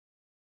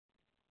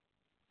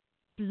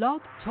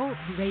Blog Talk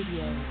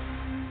Radio.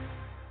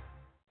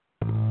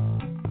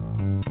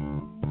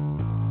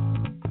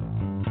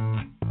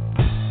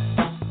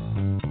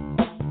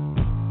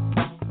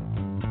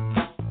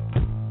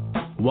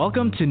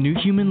 Welcome to New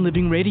Human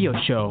Living Radio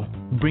Show,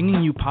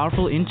 bringing you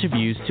powerful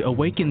interviews to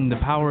awaken the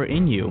power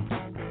in you.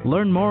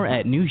 Learn more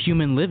at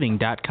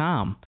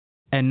newhumanliving.com.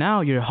 And now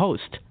your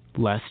host,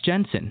 Les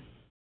Jensen.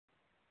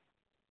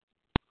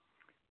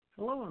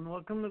 Hello and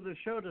welcome to the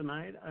show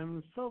tonight.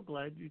 I'm so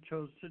glad you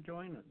chose to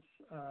join us.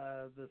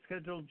 The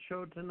scheduled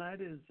show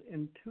tonight is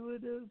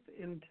Intuitive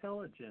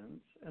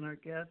Intelligence, and our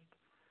guest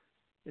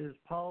is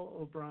Paul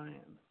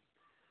O'Brien.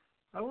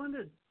 I want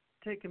to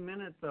take a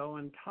minute, though,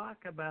 and talk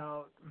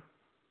about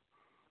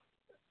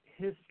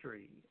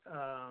history.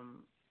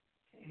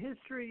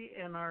 History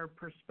and our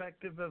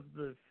perspective of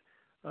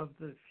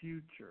the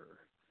future.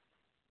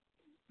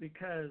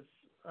 Because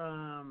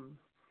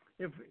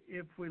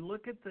if we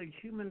look at the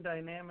human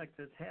dynamic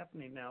that's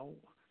happening now,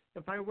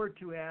 if I were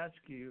to ask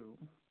you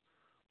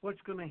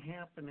what's going to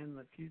happen in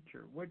the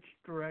future, which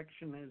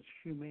direction is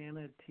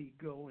humanity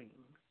going?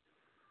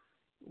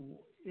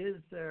 Is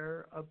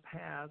there a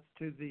path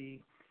to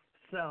the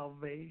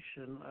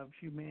salvation of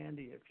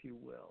humanity, if you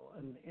will,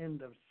 an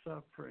end of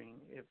suffering,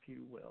 if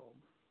you will?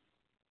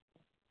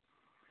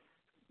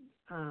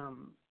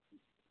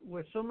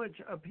 With so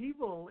much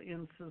upheaval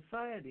in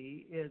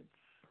society,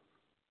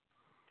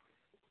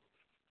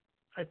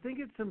 I think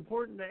it's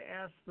important to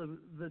ask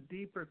the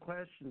deeper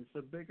questions,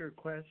 the bigger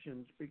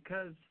questions,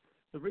 because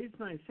the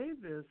reason I say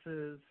this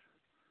is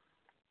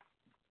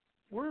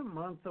we're a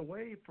month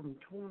away from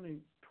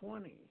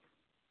 2020.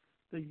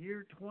 The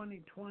year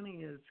 2020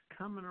 is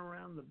coming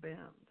around the bend,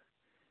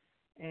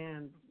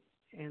 and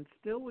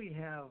still we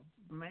have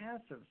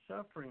massive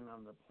suffering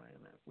on the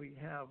planet. We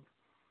have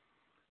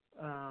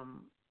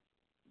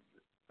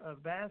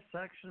vast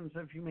sections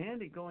of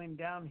humanity going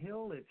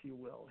downhill, if you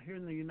will. Here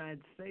in the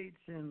United States,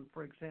 in,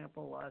 for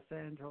example, Los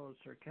Angeles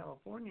or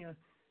California,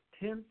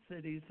 tent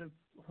cities of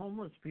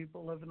homeless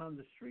people living on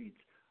the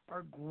streets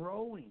are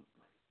growing.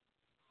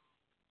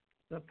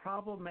 The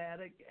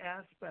problematic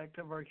aspect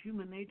of our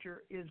human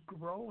nature is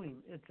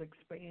growing. It's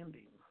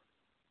expanding.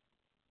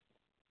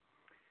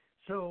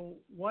 So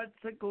what's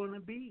it going to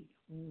be?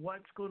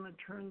 What's going to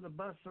turn the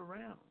bus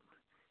around?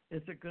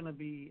 Is it going to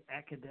be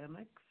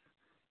academics?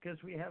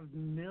 Because we have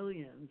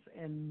millions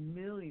and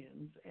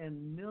millions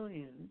and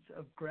millions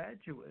of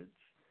graduates,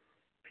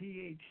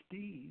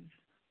 PhDs,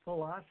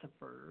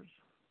 philosophers.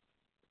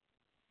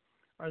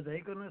 Are they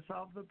going to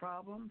solve the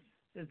problems?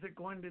 Is it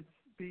going to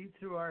be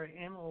through our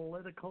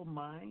analytical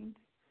mind?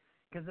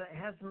 Because that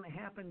hasn't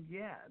happened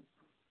yet.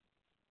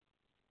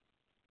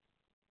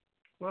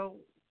 Well,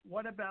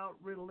 what about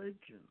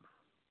religion?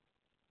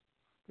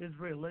 Is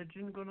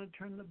religion going to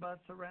turn the bus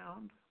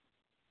around?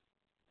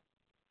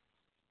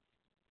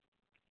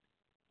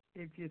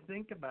 If you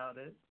think about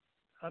it,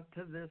 up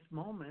to this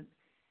moment,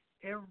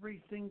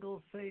 every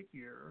single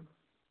savior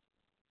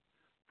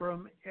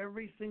from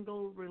every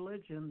single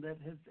religion that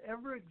has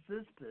ever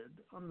existed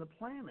on the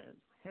planet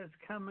has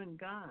come and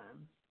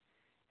gone.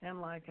 And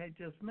like I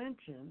just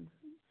mentioned,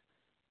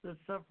 the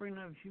suffering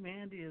of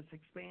humanity is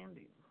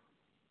expanding.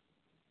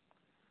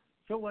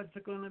 So what's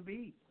it going to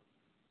be?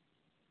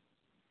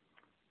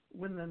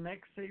 When the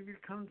next savior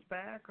comes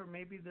back, or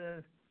maybe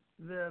the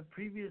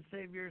previous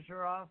saviors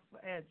are off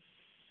at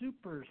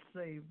super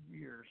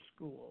savior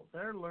school.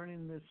 They're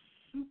learning the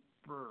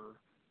super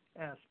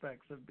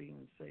aspects of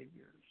being saviors.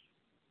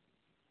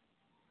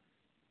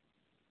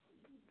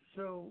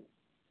 So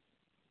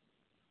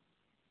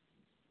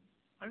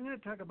I'm going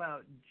to talk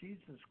about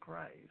Jesus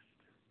Christ,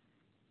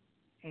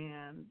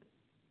 and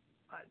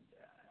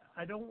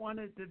I don't want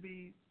it to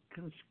be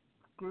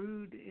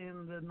construed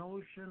in the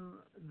notion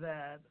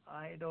that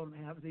I don't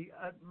have the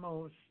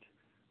utmost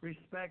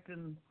respect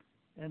and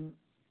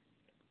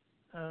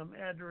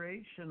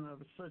adoration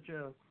of such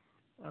a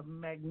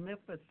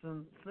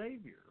magnificent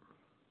Savior.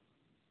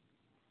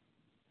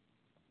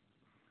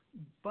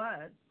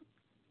 But,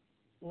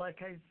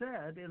 like I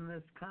said in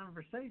this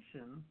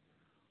conversation,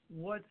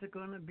 what's it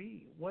going to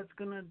be? What's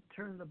going to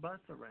turn the bus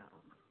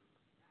around?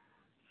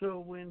 So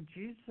when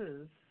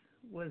Jesus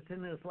was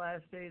in his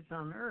last days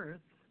on earth,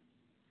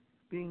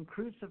 being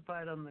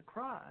crucified on the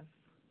cross,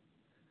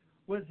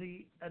 was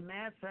he a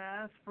gnat's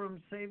ass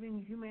from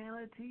saving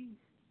humanity?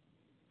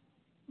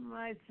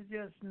 I'd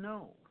suggest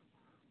no.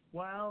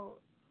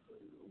 While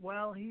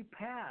he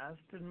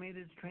passed and made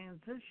his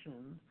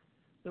transition,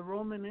 the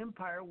Roman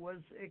Empire was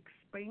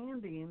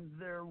expanding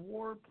their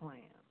war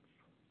plans.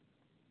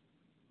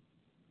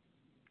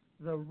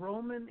 The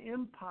Roman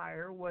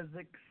Empire was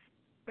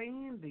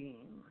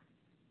expanding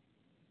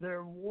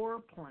their war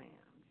plans.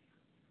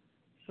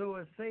 So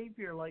a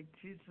savior like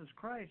Jesus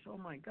Christ, oh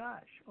my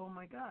gosh,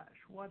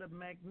 what a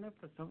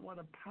magnificent, what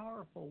a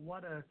powerful,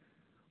 what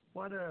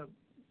a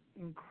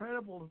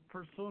incredible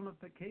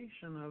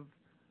personification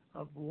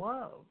of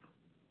love,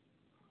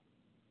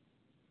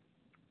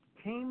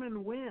 came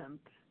and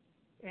went,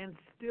 and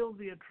still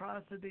the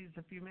atrocities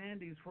of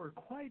humanity were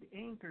quite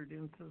anchored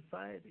in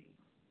society.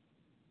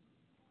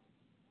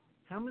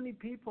 How many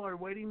people are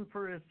waiting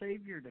for a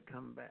Savior to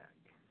come back?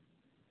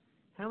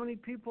 How many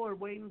people are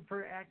waiting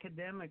for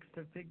academics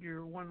to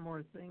figure one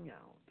more thing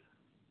out?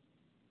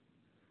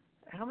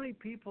 How many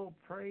people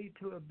pray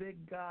to a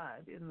big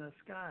God in the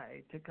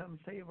sky to come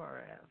save our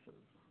asses?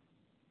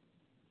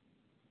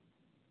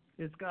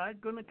 Is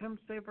God going to come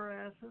save our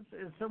asses?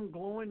 Is some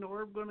glowing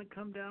orb going to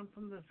come down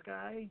from the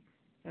sky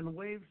and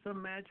wave some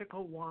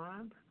magical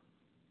wand?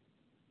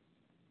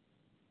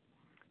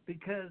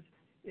 Because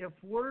if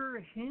we're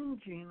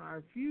hinging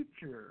our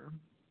future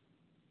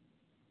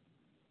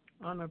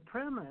on a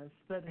premise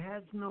that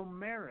has no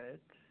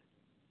merit,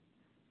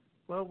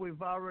 well,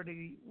 we've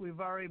already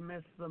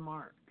missed the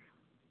mark.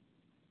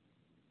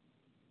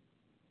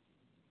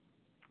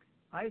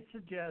 I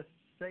suggest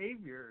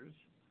saviors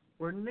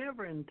were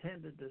never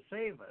intended to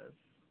save us.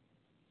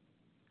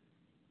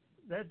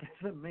 That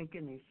doesn't make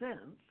any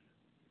sense.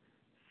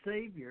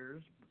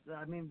 Saviors,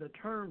 I mean, the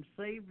term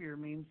savior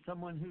means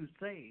someone who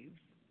saves.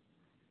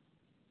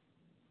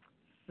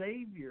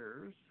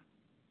 Saviors,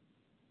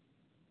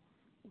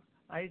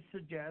 I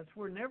suggest,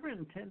 were never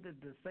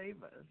intended to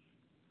save us,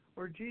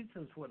 or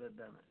Jesus would have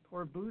done it,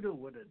 or Buddha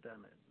would have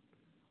done it,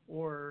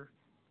 or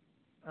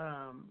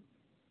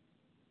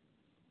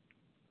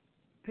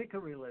pick a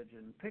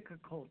religion, pick a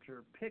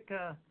culture, pick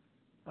a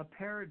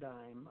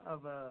paradigm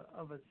of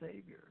a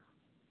savior.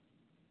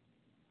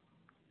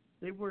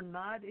 They were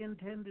not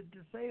intended to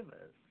save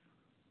us.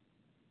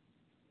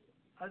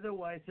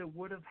 Otherwise, it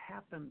would have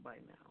happened by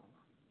now.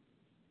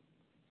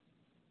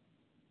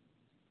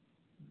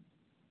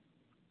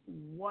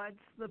 What's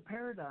the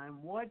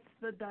paradigm? What's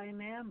the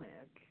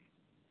dynamic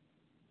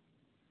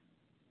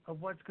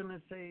of what's going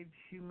to save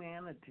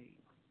humanity?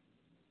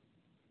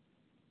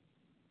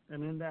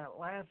 And in that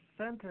last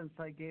sentence,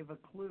 I gave a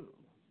clue.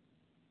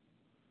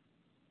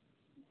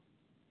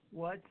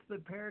 What's the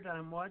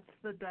paradigm? What's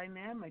the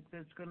dynamic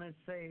that's going to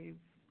save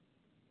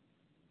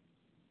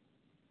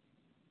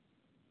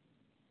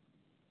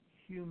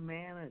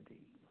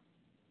humanity?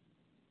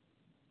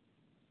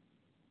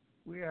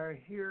 We are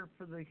here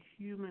for the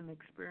human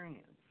experience.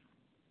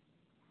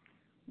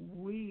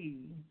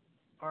 We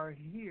are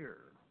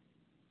here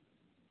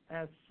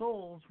as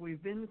souls.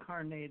 We've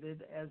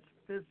incarnated as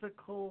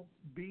physical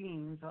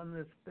beings on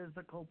this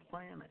physical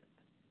planet.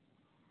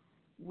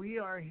 We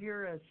are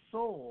here as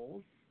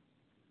souls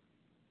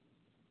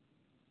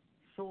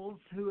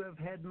who have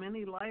had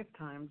many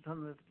lifetimes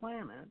on this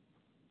planet.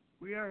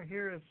 We are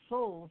here as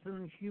souls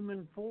in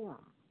human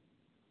form.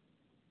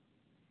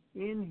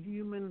 In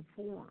human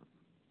form.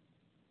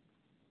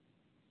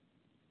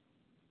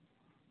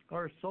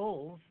 Our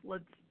souls,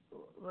 let's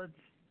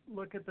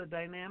look at the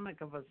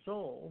dynamic of a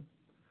soul.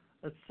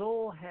 A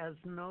soul has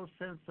no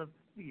sense of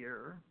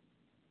fear.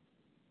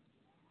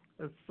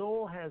 A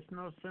soul has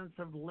no sense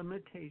of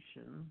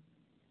limitation.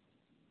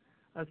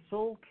 A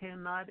soul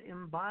cannot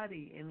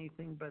embody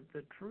anything but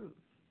the truth.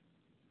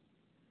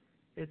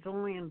 It's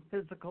only in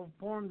physical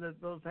form that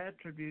those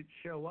attributes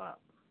show up.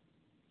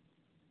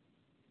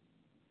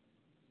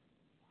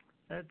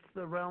 That's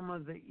the realm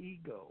of the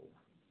ego.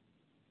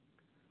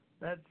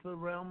 That's the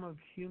realm of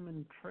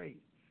human traits.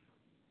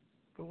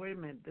 But wait a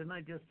minute, didn't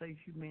I just say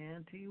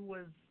humanity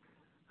was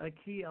a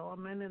key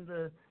element in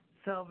the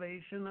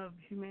salvation of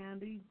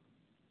humanity?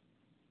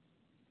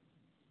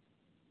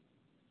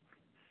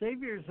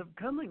 Saviors have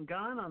come and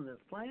gone on this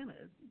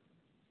planet.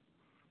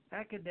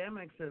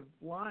 Academics have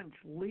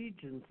launched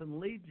legions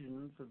and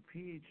legions of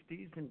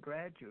PhDs and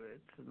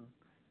graduates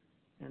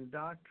and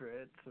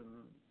doctorates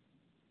and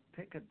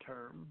pick a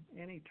term,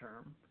 any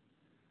term,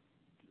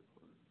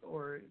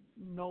 or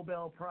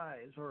Nobel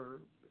Prize,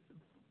 or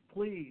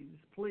please,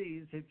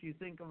 if you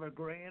think of a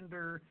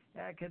grander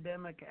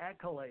academic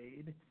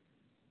accolade,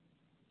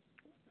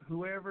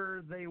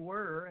 whoever they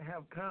were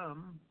have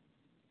come,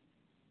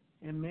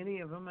 and many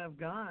of them have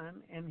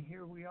gone, and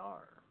here we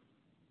are.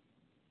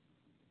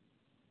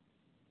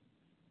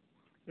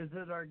 Is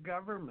it our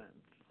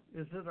governments?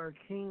 Is it our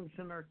kings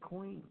and our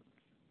queens?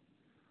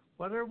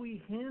 What are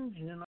we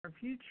hinging our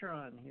future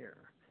on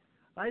here?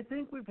 I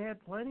think we've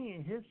had plenty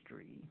of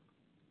history.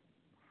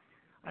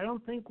 I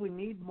don't think we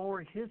need more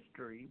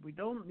history. We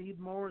don't need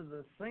more of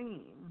the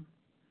same.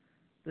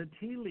 The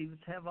tea leaves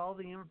have all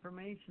the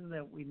information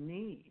that we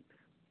need.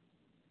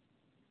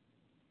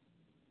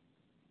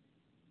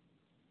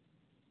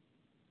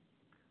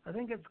 I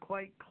think it's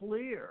quite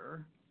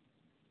clear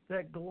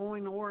that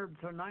glowing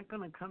orbs are not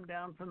going to come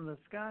down from the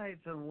skies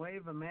and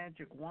wave a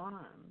magic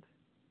wand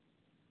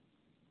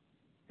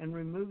and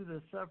remove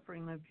the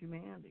suffering of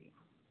humanity.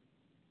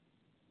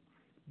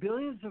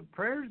 Billions of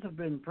prayers have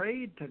been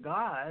prayed to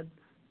God.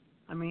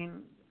 I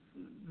mean,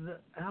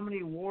 how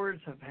many wars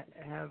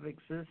have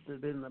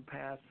existed in the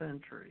past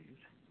centuries?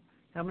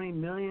 How many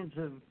millions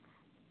of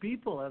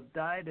people have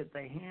died at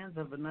the hands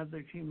of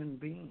another human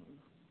being?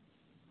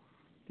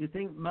 Do you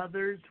think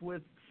mothers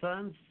with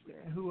sons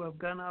who have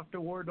gone off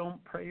to war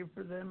don't pray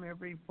for them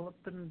every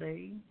flippin'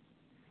 day?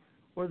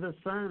 Or the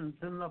sons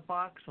in the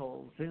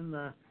foxholes, in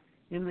the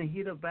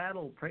heat of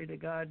battle, pray to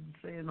God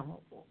saying,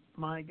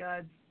 "My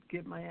God,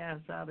 get my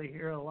ass out of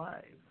here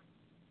alive."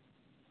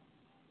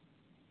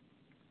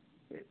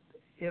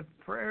 if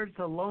prayers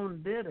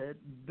alone did it,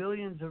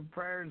 billions of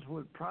prayers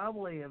would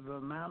probably have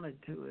amounted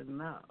to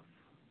enough.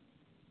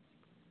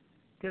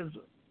 Because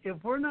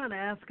if we're not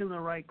asking the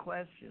right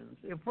questions,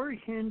 if we're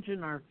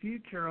hinging our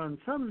future on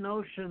some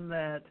notion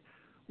that,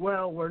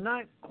 well, we're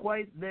not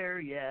quite there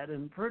yet,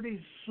 and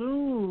pretty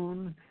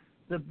soon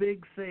the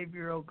big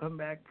Savior will come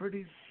back,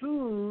 pretty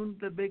soon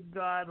the big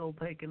God will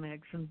take an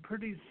action,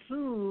 pretty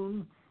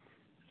soon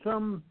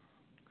some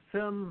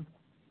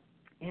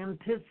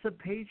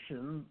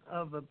anticipation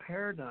of a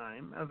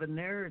paradigm, of a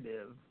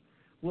narrative,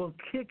 will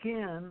kick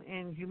in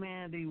and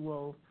humanity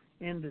will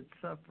end its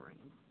suffering.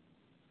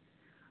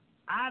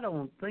 I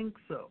don't think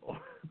so.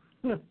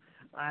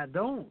 I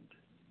don't.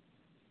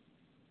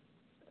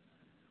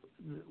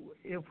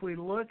 If we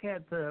look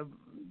at the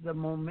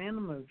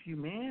momentum of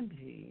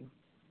humanity,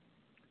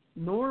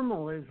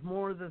 normal is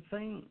more the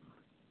same.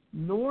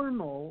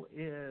 Normal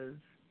is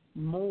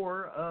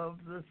more of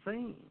the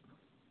same.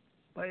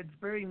 By its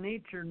very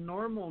nature,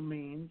 normal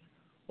means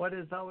what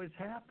has always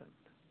happened.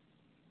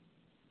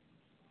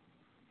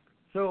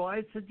 So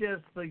I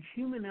suggest the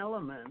human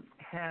element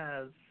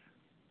has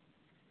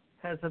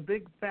a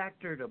big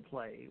factor to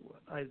play.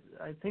 I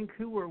think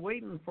who we're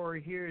waiting for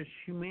here is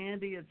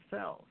humanity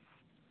itself.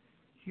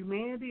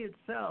 Humanity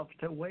itself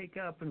to wake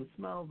up and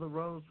smell the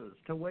roses,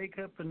 to wake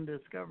up and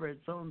discover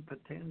its own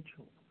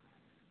potential.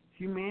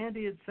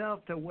 Humanity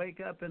itself to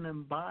wake up and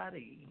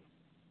embody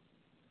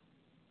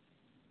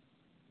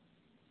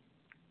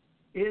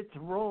its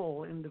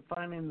role in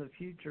defining the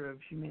future of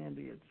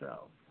humanity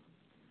itself.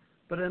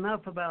 But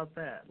enough about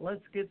that.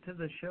 Let's get to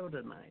the show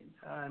tonight.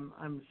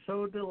 I'm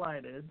so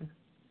delighted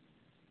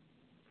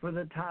for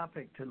the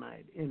topic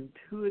tonight,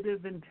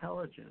 intuitive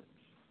intelligence.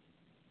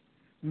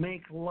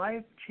 Make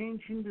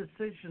life-changing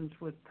decisions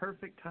with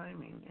perfect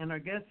timing. And our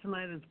guest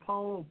tonight is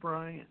Paul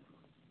O'Brien.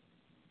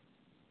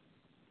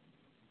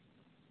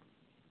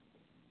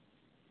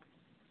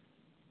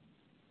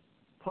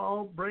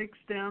 Paul breaks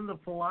down the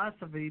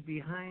philosophy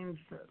behind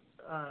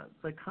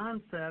the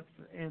concepts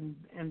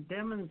and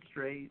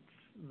demonstrates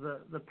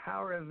the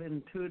power of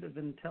intuitive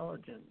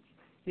intelligence.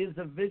 He is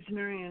a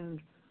visionary and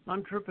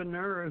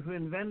entrepreneur who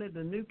invented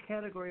a new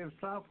category of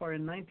software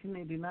in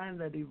 1989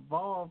 that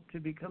evolved to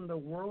become the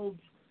world's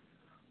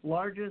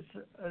largest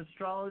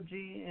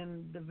astrology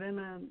and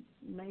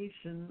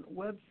divination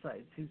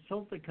websites. He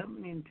sold the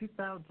company in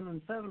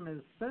 2007 and has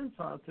since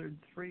authored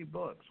 3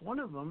 books. One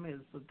of them is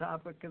the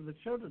topic of the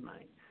show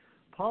tonight.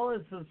 Paul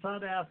is a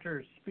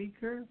sought-after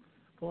speaker,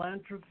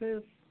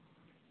 philanthropist,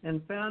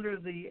 and founder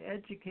of the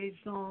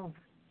Educational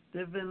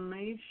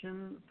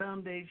Divination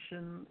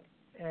Foundation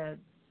at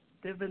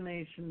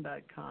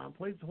divination.com.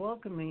 Please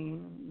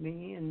welcoming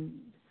me and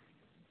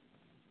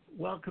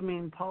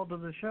welcoming Paul to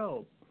the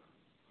show.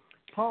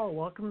 Paul,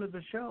 welcome to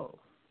the show.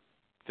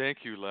 Thank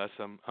you, Les.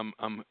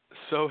 I'm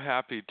so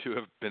happy to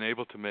have been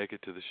able to make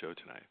it to the show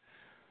tonight.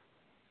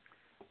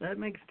 That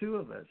makes 2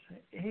 of us.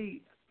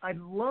 Hey, I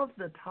love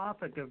the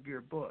topic of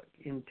your book,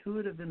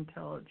 Intuitive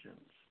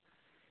Intelligence.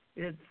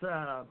 It's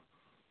the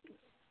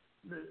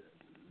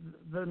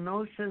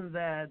notion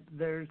that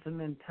there's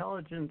an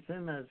intelligence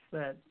in us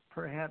that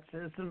perhaps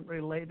isn't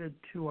related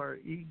to our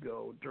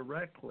ego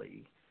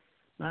directly,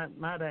 not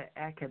an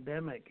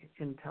academic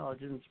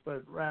intelligence,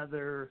 but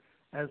rather,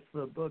 as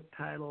the book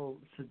title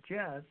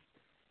suggests,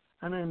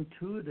 an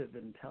intuitive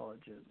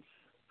intelligence.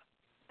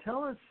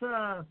 Tell us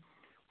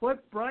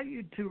what brought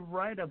you to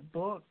write a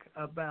book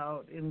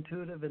about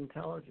intuitive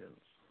intelligence?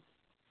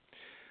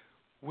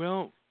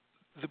 Well,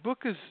 the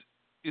book is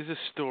a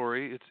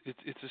story.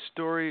 It's a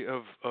story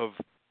of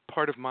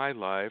part of my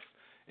life,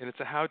 and it's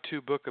a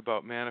how-to book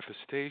about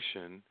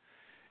manifestation.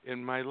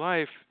 In my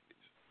life,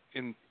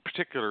 in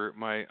particular,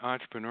 my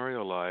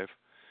entrepreneurial life,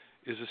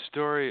 is a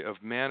story of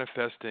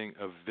manifesting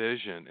a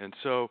vision. And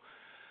so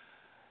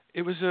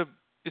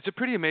it's a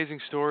pretty amazing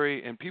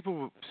story, and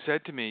people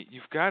said to me,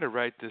 you've got to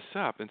write this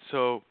up. And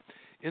so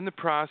in the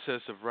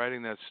process of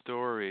writing that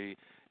story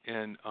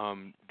and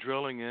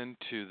drilling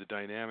into the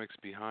dynamics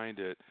behind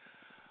it,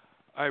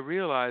 I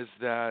realized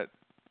that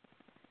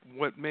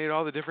what made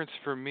all the difference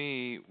for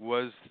me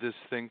was this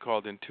thing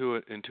called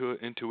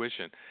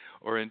intuition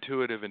or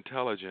intuitive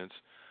intelligence,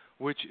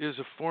 which is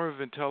a form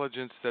of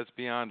intelligence that's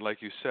beyond,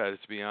 like you said,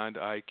 it's beyond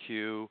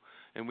IQ,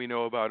 and we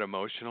know about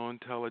emotional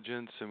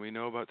intelligence, and we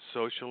know about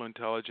social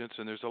intelligence,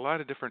 and there's a lot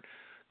of different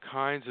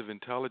kinds of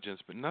intelligence,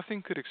 but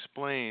nothing could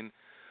explain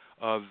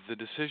the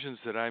decisions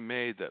that I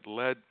made that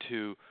led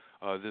to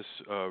this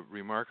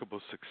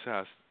remarkable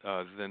success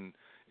than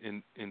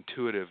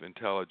intuitive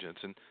intelligence.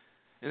 And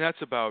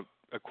that's about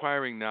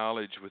acquiring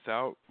knowledge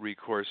without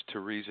recourse to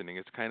reasoning.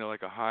 It's kind of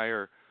like a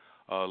higher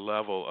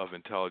level of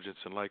intelligence,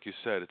 and like you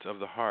said, it's of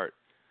the heart,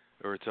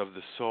 or it's of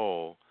the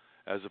soul,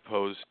 as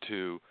opposed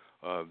to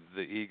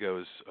the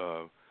ego's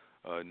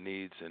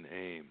needs and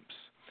aims.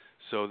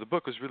 So the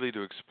book was really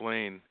to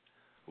explain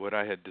what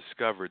I had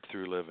discovered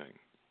through living.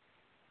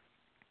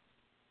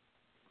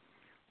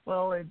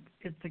 Well,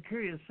 it's a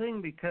curious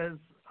thing because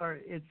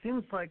it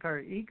seems like our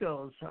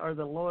egos are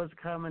the lowest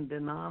common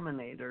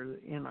denominator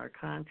in our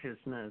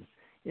consciousness,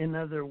 In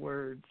other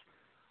words,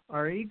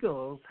 our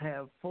egos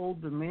have full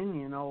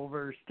dominion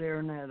over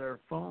staring at our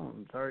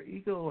phones. Our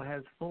ego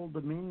has full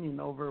dominion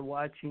over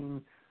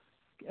watching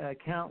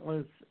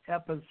countless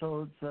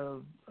episodes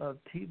of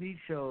TV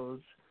shows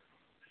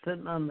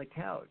sitting on the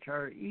couch.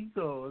 Our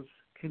egos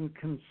can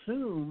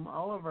consume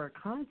all of our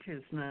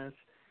consciousness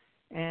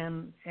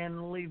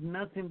and leave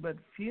nothing but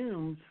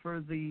fumes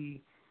for the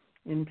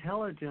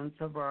intelligence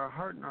of our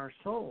heart and our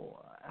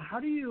soul. How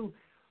do you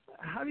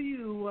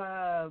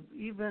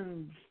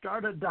even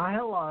start a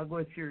dialogue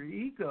with your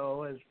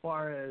ego as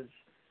far as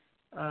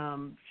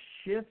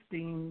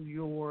shifting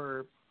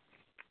your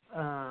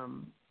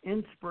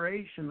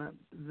inspiration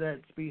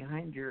that's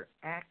behind your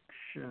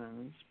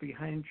actions,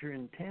 behind your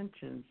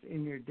intentions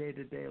in your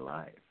day-to-day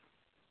life?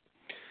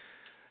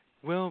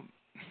 Well,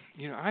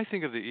 I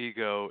think of the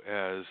ego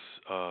as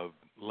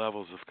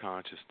levels of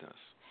consciousness.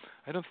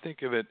 I don't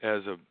think of it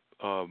as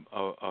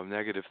a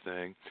negative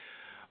thing.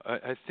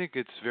 I think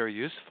it's very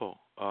useful.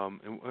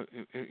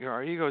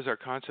 Our ego is our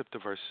concept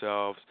of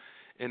ourselves,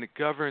 and it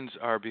governs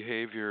our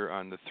behavior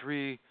on the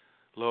three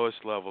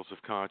lowest levels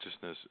of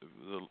consciousness.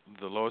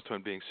 The lowest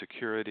one being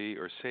security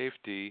or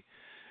safety,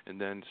 and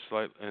then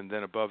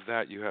above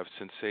that you have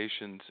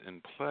sensations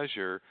and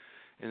pleasure,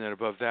 and then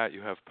above that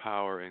you have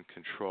power and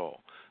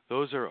control.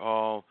 Those are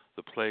all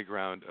the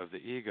playground of the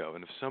ego.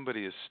 And if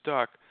somebody is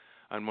stuck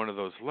on one of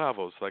those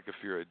levels, like if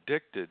you're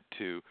addicted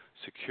to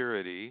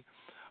security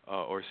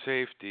or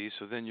safety,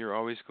 so then you're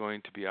always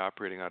going to be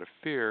operating out of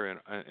fear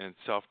and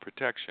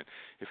self-protection.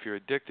 If you're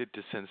addicted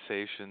to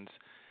sensations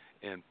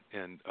and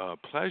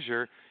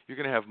pleasure, you're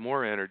going to have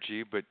more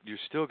energy, but you're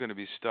still going to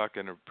be stuck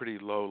in a pretty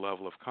low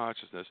level of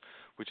consciousness,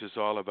 which is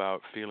all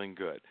about feeling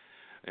good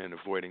and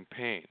avoiding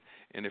pain.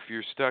 And if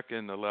you're stuck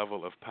in the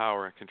level of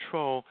power and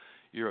control,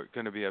 you're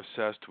going to be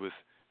obsessed with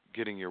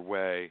getting your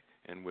way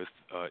and with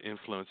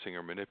influencing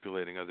or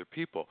manipulating other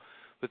people.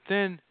 But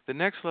then the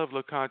next level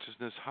of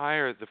consciousness,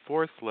 higher, the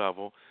fourth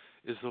level,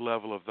 is the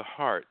level of the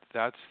heart.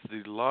 That's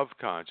the love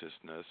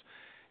consciousness.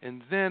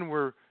 And then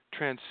we're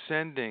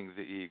transcending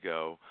the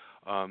ego.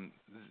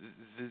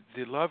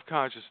 The love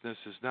consciousness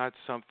is not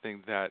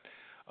something that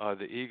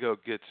the ego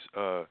gets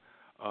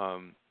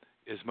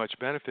as much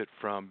benefit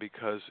from,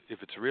 because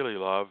if it's really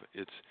love,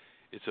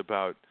 it's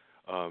about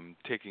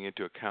taking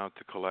into account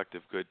the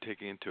collective good,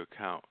 taking into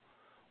account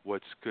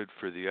what's good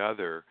for the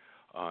other,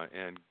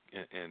 and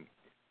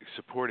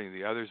supporting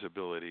the other's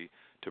ability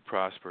to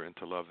prosper and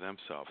to love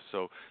themselves.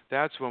 So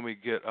that's when we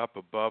get up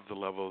above the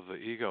level of the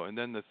ego. And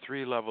then the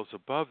three levels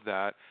above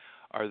that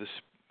are the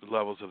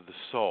levels of the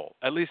soul.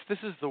 At least this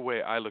is the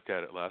way I look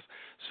at it, Les.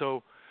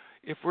 So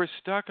if we're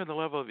stuck on the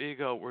level of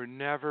ego, we're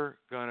never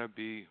going to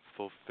be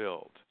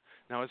fulfilled.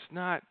 Now, it's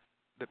not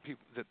that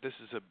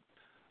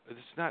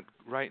it's not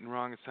right and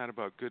wrong. It's not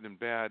about good and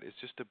bad. It's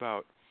just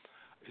about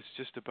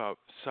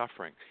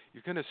suffering.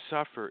 You're going to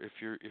suffer if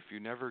you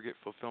never get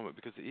fulfillment,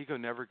 because the ego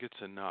never gets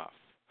enough.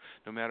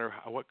 No matter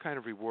what kind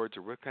of rewards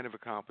or what kind of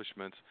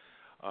accomplishments,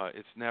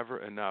 it's never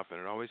enough, and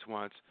it always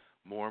wants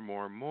more,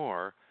 more,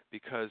 more,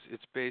 because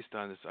it's based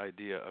on this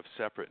idea of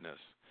separateness.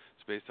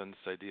 It's based on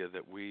this idea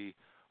that we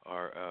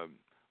are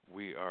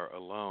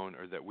alone,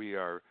 or that we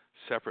are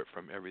separate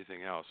from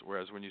everything else.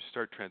 Whereas when you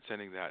start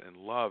transcending that, and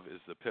love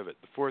is the pivot.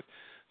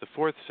 The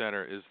fourth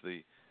center is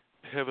the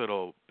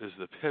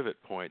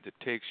pivot point that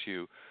takes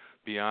you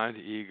beyond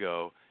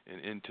ego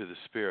and into the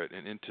spirit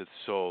and into the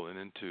soul and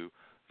into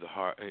the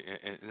heart,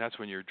 and that's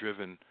when you're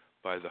driven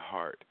by the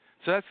heart.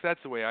 So that's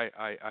the way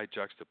I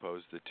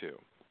juxtapose the two.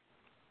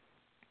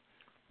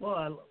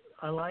 Well,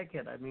 I like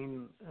it. I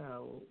mean,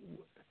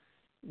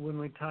 when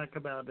we talk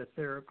about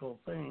etherical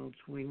things,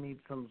 we need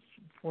some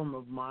form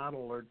of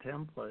model or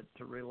template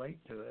to relate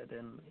to it,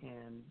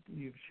 and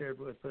you've shared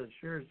with us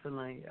yours, and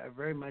I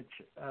very much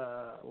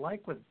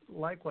like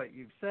what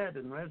you've said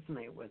and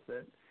resonate with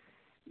it.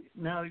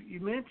 Now, you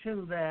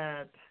mentioned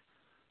that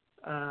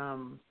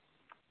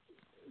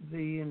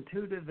the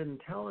intuitive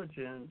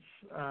intelligence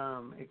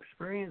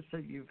experience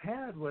that you've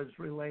had was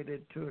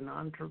related to an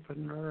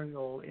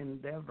entrepreneurial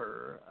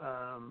endeavor,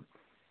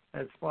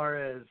 as far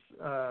as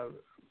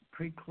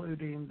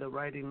precluding the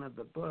writing of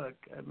the book.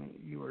 I mean,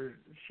 you were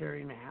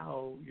sharing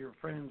how your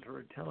friends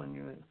were telling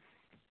you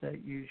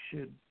that you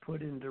should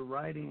put into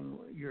writing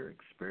your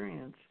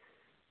experience.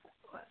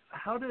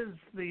 How does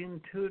the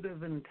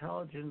intuitive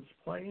intelligence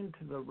play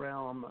into the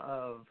realm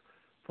of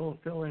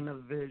fulfilling a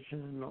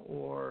vision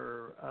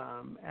or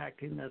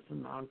acting as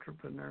an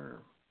entrepreneur?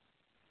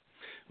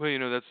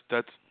 Well,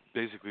 that's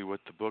basically what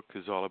the book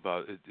is all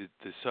about.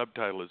 The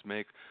subtitle is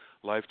Make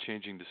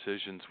Life-Changing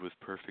Decisions with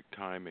Perfect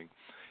Timing.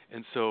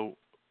 And so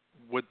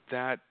what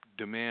that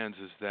demands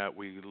is that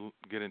we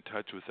get in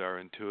touch with our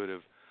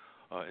intuitive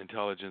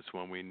intelligence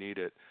when we need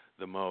it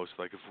the most.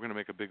 Like if we're going to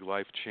make a big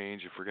life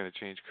change, if we're going to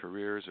change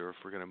careers, or if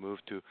we're going to move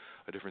to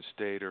a different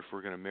state, or if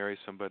we're going to marry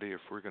somebody, or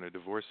if we're going to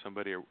divorce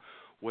somebody, or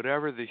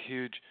whatever the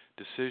huge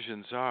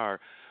decisions are,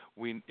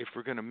 if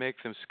we're going to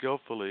make them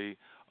skillfully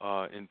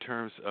in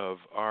terms of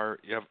our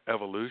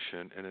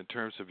evolution and in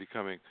terms of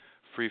becoming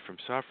free from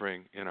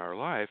suffering in our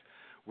life,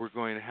 we're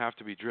going to have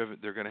to be driven.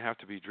 They're going to have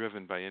to be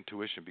driven by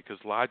intuition because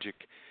logic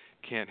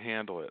can't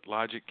handle it.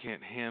 Logic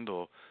can't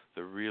handle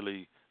the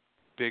really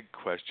big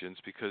questions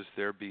because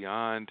they're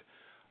beyond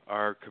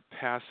our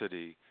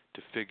capacity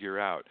to figure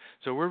out.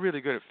 So we're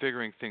really good at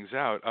figuring things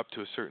out up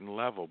to a certain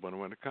level, but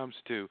when it comes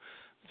to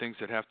things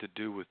that have to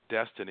do with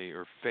destiny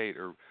or fate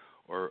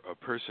or a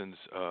person's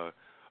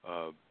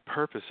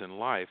purpose in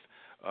life,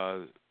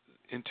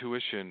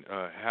 intuition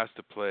has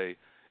to play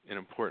an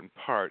important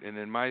part. And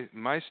in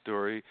my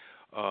story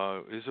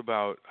is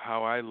about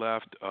how I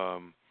left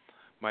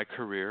my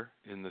career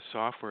in the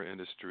software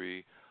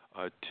industry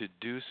to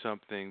do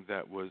something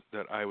that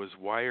I was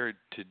wired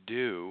to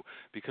do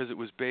because it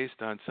was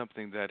based on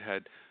something that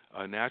had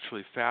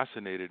naturally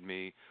fascinated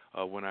me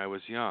when I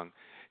was young.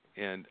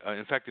 And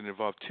in fact, it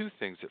involved two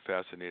things that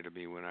fascinated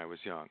me when I was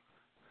young.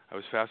 I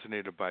was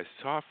fascinated by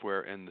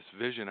software and this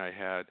vision I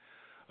had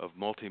of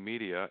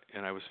multimedia,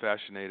 and I was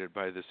fascinated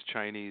by this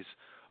Chinese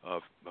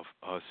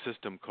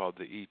system called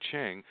the I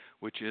Ching,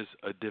 which is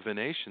a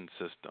divination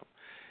system.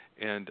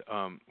 And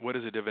what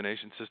is a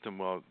divination system?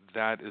 Well,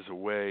 that is a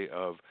way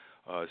of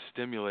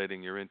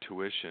stimulating your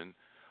intuition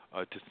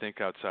to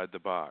think outside the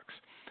box.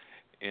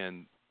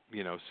 And,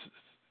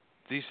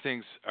 these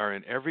things are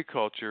in every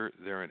culture.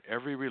 They're in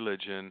every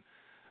religion.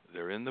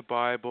 They're in the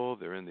Bible.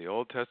 They're in the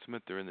Old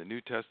Testament. They're in the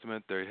New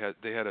Testament. They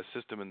had a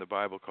system in the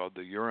Bible called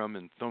the Urim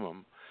and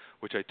Thummim,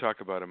 which I talk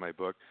about in my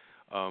book.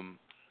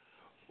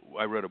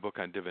 I wrote a book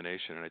on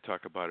divination, and I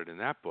talk about it in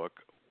that book,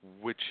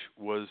 which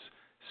was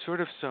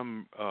sort of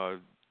some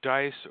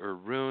dice or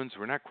runes,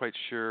 we're not quite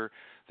sure,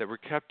 that were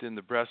kept in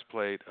the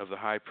breastplate of the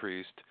high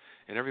priest.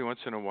 And every once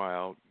in a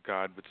while,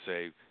 God would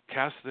say,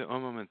 cast the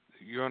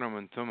Urim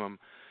and Thummim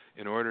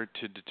in order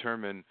to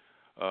determine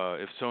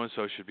if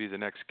so-and-so should be the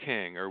next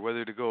king, or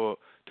whether to go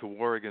to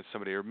war against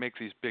somebody, or make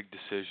these big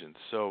decisions.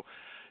 So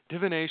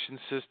divination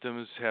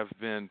systems have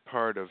been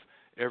part of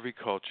every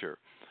culture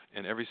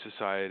and every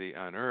society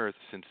on Earth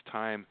since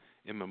time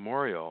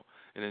immemorial.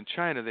 And in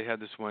China, they had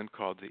this one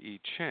called the I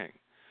Ching,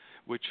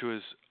 which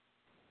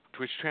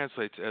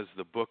translates as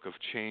the Book of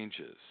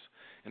Changes.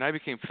 And I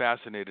became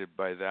fascinated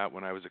by that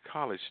when I was a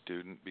college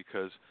student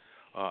because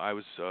I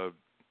was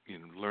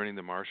learning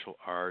the martial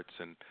arts,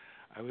 and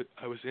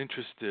I was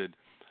interested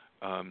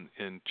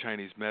in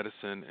Chinese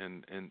medicine,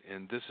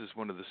 and this is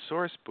one of the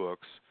source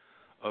books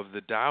of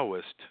the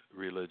Taoist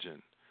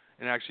religion.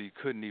 And actually, you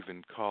couldn't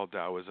even call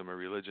Taoism a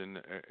religion.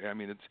 I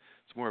mean,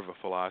 it's more of a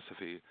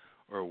philosophy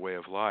or a way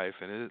of life.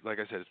 And like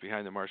I said, it's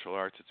behind the martial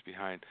arts. It's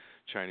behind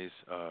Chinese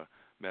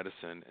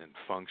medicine and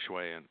feng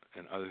shui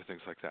and other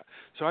things like that.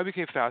 So I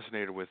became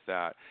fascinated with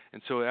that.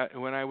 And so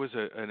when I was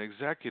an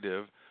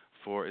executive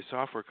for a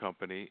software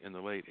company in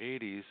the late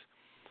 80s,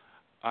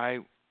 I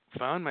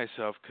found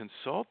myself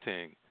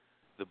consulting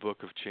the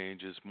Book of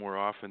Changes more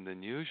often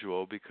than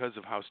usual because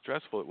of how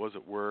stressful it was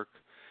at work.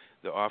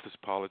 The office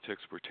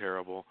politics were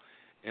terrible.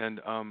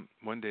 And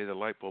one day the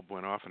light bulb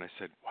went off, and I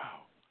said, wow,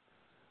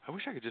 I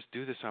wish I could just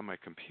do this on my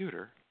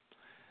computer.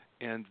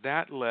 And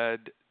that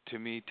led to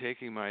me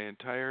taking my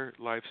entire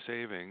life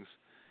savings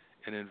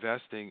and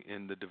investing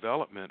in the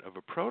development of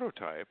a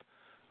prototype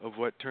of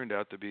what turned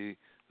out to be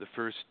the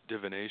first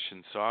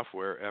divination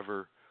software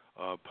ever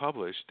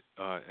published.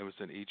 It was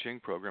an I Ching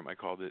program. I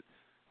called it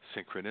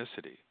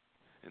Synchronicity.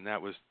 And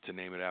that was to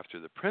name it after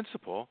the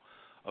principle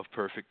of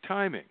perfect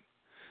timing.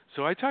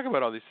 So I talk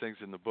about all these things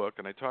in the book,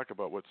 and I talk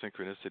about what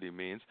synchronicity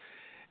means.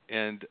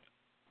 And,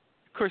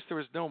 of course, there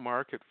was no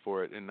market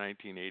for it in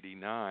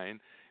 1989.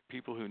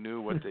 People who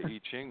knew what the I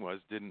Ching was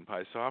didn't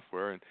buy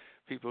software, and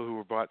people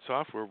who bought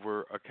software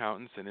were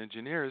accountants and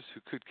engineers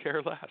who could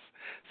care less.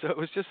 So it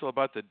was just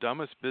about the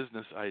dumbest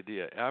business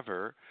idea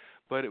ever,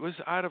 but it was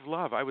out of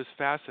love. I was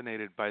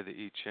fascinated by the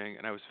I Ching,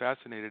 and I was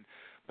fascinated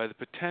by the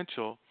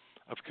potential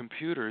of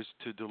computers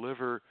to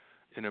deliver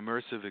an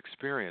immersive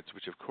experience,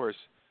 which, of course,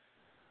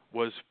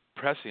 was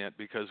prescient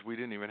because we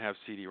didn't even have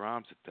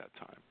CD-ROMs at that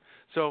time.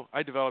 So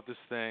I developed this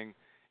thing,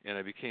 and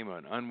I became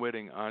an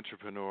unwitting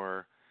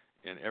entrepreneur,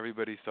 and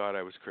everybody thought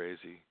I was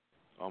crazy.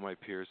 All my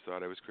peers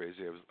thought I was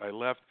crazy. I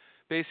left,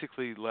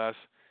 basically, Les,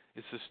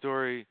 it's the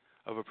story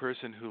of a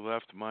person who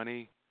left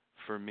money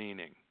for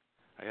meaning.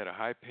 I had a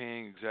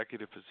high-paying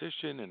executive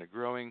position in a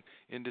growing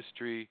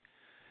industry,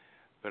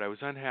 but I was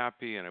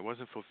unhappy and I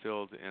wasn't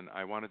fulfilled, and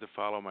I wanted to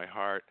follow my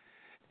heart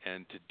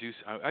and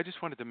I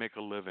just wanted to make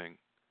a living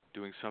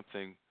doing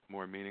something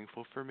more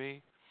meaningful for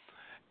me,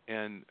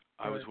 and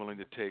I was willing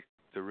to take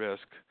the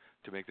risk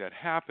to make that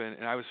happen,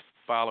 and I was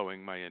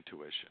following my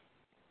intuition.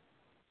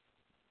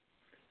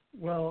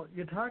 Well,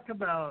 you talk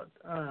about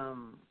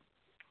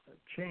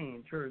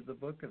change, or the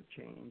Book of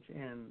Change,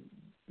 and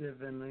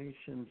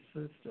divination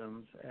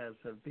systems as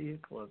a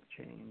vehicle of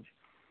change.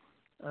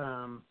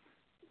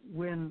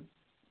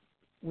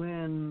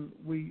 When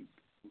we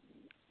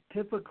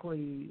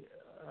typically,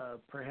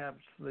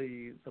 perhaps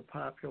the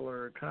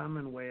popular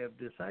common way of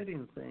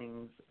deciding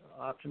things,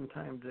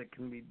 oftentimes it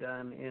can be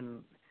done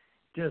in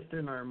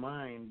our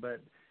mind.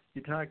 But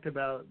you talked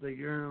about the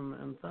Urim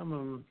and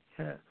Thummim,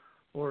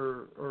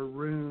 or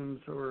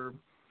runes, or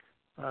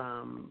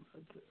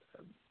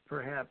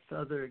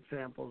other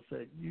examples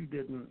that you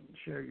didn't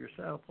share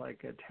yourself,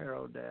 like a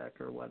tarot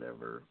deck or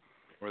whatever.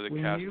 Or the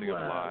When casting you,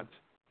 of lots.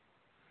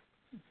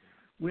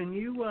 When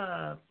you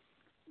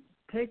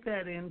take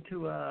that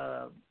into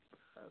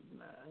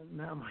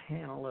now my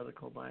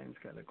analytical mind's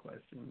got a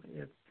question.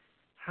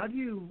 How do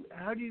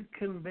you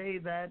convey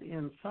that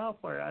in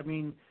software? I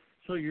mean,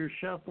 so you're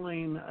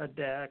shuffling a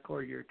deck,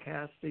 or you're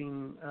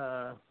casting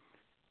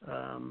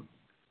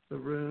the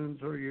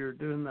runes, or you're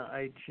doing the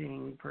I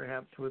Ching,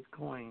 perhaps with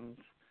coins.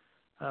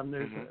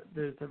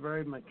 There's a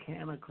very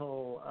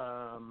mechanical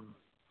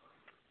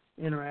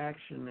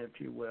interaction, if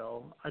you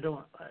will. I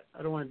don't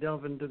want to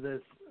delve into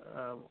this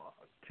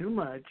too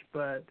much,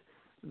 but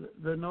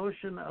the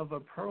notion of a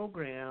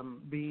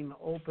program being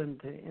open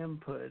to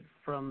input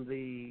from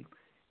the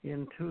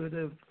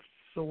intuitive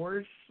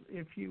source,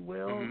 if you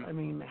will. I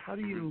mean, how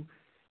do you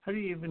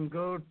even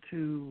go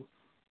to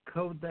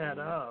code that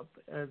up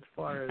as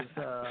far as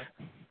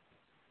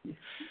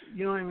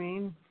you know what I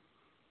mean?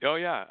 Oh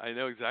yeah, I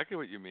know exactly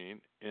what you mean,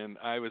 and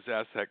I was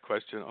asked that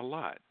question a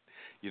lot.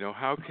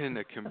 How can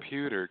a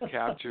computer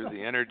capture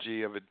the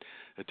energy of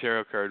a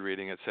tarot card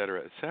reading, et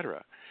cetera, et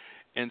cetera?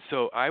 And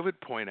so I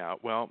would point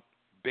out, well,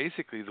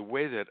 basically the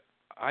way that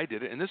I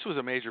did it, and this was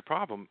a major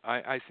problem.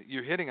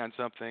 You're hitting on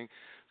something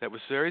that was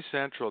very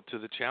central to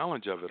the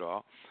challenge of it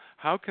all.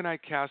 How can I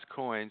cast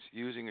coins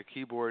using a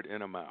keyboard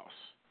and a mouse?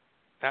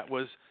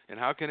 And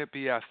how can it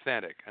be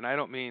authentic? And I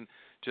don't mean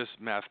just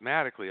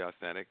mathematically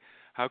authentic.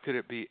 How could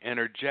it be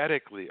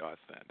energetically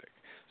authentic,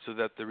 so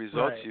that the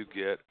results you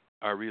get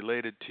are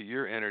related to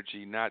your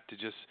energy, not to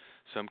just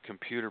some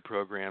computer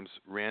program's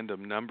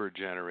random number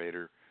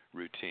generator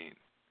routine?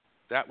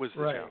 That was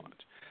the challenge.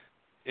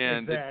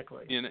 And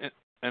exactly.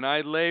 And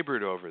I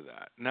labored over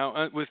that.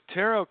 Now, with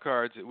tarot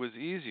cards, it was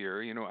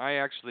easier. I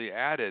actually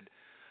added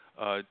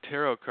a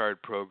tarot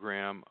card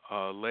program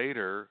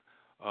later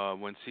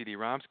when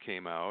CD-ROMs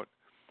came out.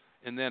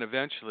 And then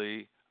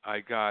eventually I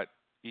got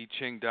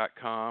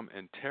iching.com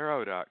and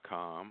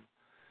tarot.com.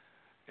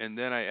 And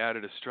then I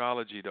added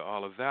astrology to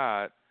all of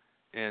that.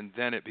 And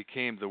then it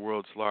became the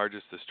world's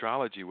largest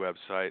astrology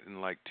website in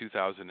like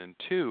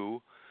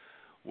 2002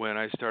 when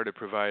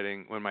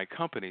my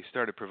company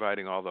started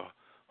providing all the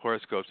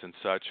horoscopes and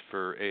such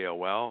for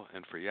AOL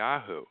and for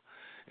Yahoo.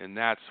 And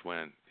that's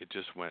when it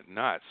just went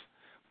nuts,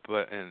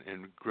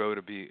 and grow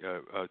to be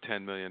a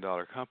 $10 million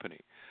company.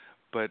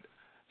 But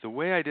the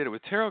way I did it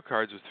with tarot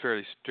cards was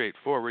fairly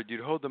straightforward.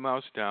 You'd hold the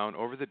mouse down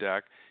over the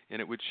deck,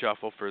 and it would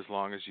shuffle for as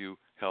long as you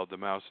held the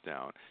mouse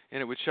down. And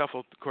it would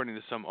shuffle according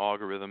to some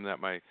algorithm that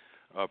my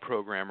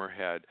programmer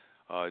had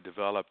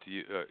developed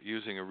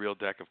using a real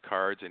deck of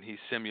cards, and he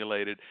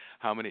simulated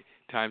how many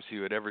times he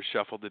would ever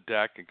shuffle the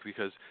deck,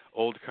 because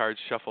old cards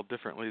shuffled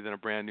differently than a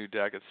brand new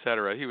deck,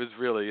 etc. He was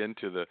really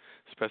into the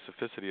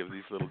specificity of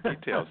these little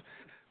details.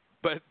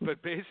 But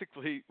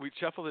basically, we'd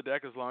shuffle the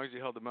deck as long as you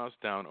held the mouse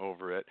down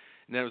over it,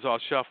 and then it was all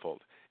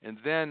shuffled. And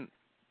then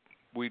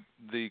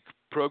the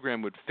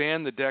program would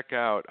fan the deck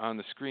out on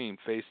the screen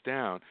face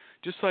down,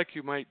 just like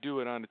you might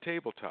do it on a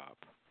tabletop.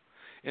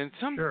 And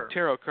some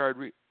tarot card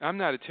I'm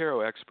not a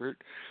tarot expert,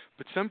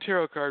 but some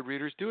tarot card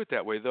readers do it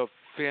that way. They'll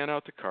fan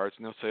out the cards,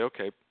 and they'll say,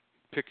 okay,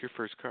 pick your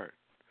first card.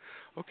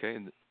 Okay,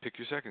 and pick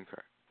your second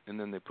card. And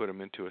then they put them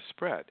into a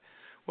spread.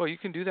 Well, you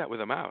can do that with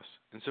a mouse.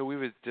 And so we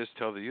would just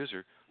tell the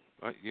user,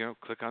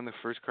 click on the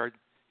first card,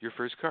 your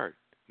first card.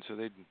 And so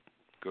they'd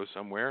go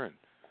somewhere and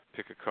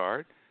pick a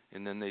card,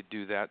 and then they'd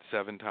do that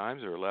 7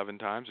 times or 11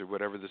 times or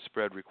whatever the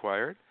spread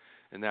required,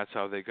 and that's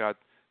how they got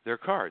their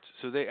cards.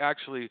 So they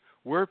actually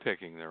were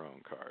picking their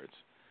own cards.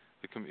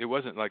 It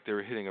wasn't like they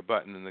were hitting a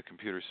button and the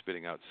computer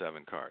spitting out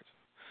 7 cards,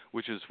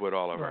 which is what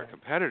all of our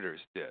competitors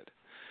did.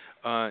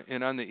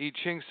 And on the I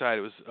Ching side,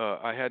 it was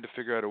I had to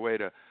figure out a way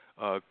to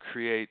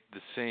create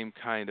the same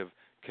kind of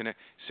connect.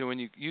 So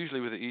usually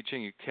with the I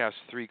Ching, you cast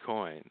 3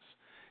 coins,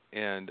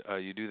 and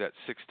you do that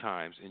 6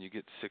 times, and you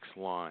get 6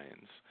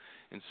 lines.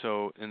 And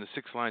the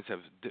 6 lines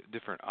have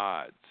different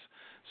odds.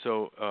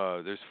 So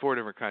there's 4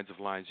 different kinds of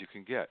lines you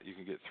can get. You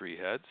can get 3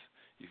 heads,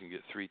 you can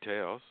get 3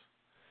 tails,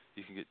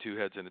 you can get 2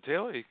 heads and a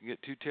tail, or you can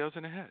get 2 tails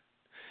and a head.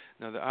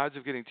 Now the odds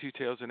of getting 2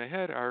 tails and a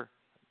head are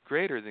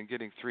greater than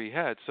getting 3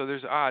 heads, so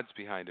there's odds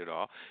behind it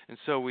all. And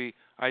so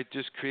I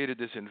just created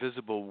this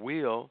invisible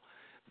wheel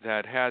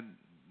that had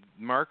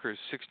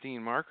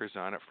 16 markers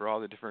on it for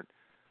all the different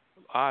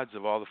odds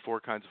of all the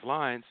 4 kinds of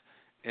lines,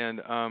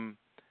 and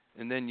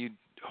then you'd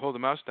hold the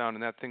mouse down,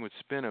 and that thing would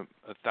spin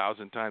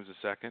 1,000 times a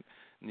second.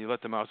 And you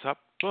let the mouse up,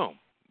 boom,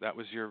 that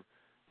was your,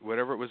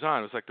 whatever it was on.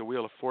 It was like the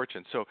Wheel of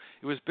Fortune. So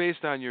it was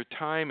based on your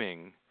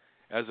timing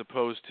as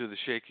opposed to the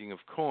shaking of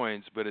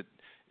coins, but it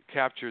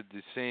captured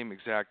the same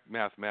exact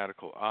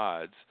mathematical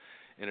odds,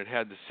 and it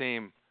had the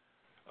same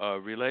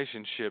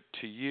relationship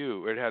to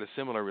you, or it had a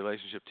similar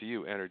relationship to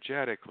you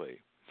energetically.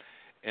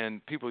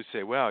 And people would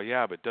say, well,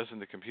 yeah, but doesn't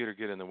the computer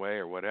get in the way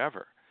or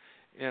whatever?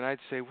 And I'd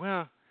say,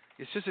 well,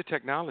 it's just a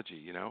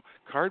technology,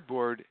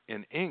 Cardboard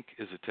and ink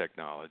is a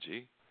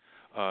technology.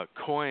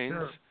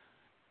 Coins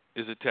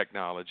is a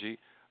technology.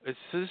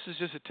 So this is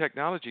just a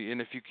technology, and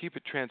if you keep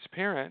it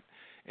transparent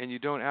and you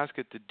don't ask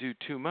it to do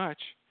too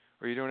much,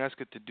 or you don't ask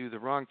it to do the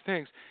wrong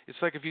things.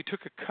 It's like if you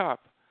took a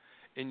cup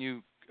and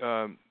you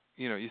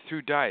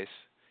threw dice.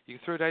 You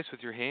can throw dice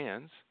with your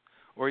hands,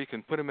 or you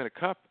can put them in a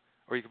cup,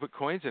 or you can put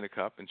coins in a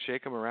cup and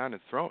shake them around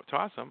and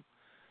toss them.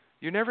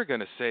 You're never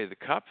going to say the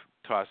cup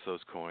tossed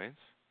those coins.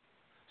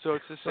 So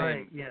it's the same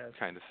right, yes.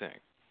 kind of thing.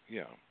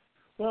 Yeah.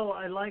 Well,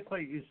 I like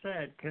what you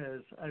said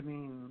because, I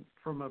mean,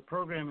 from a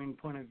programming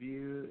point of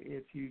view,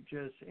 if you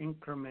just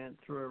increment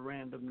through a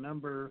random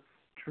number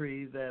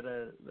tree that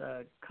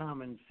a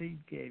common seed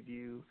gave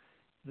you,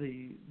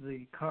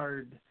 the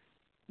card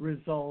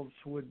results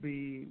would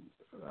be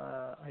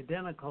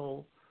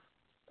identical.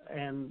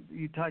 And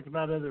you talked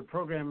about other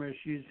programmers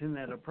using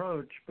that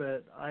approach,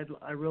 but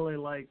I really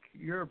like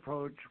your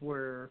approach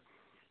where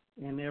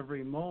in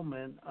every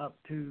moment up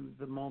to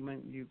the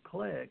moment you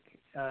click,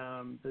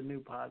 the new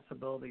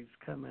possibilities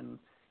come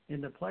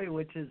into play,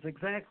 which is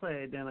exactly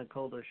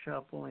identical to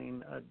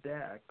shuffling a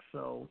deck.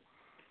 So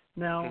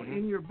now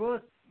in your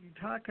book, you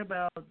talk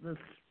about the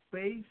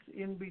space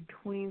in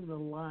between the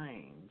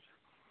lines.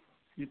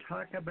 You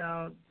talk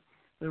about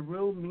the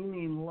real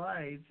meaning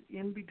lies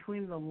in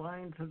between the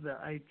lines of the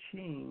I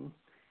Ching,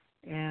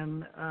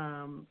 and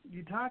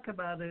you talk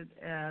about it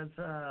as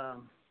a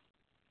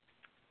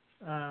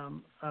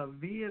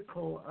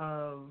vehicle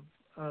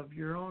of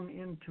your own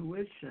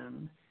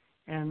intuition,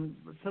 and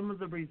some of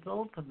the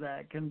results of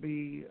that can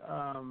be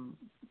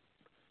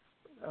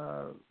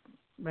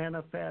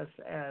manifest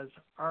as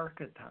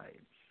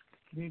archetypes.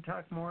 Can you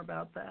talk more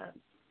about that?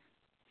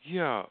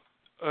 Yeah.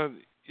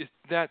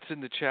 That's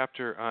in the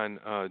chapter on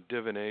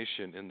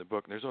divination in the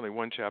book. And there's only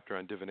one chapter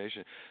on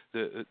divination.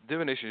 The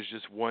divination is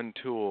just one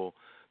tool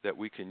that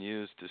we can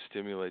use to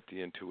stimulate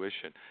the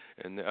intuition.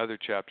 And the other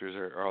chapters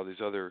are all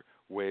these other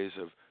ways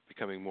of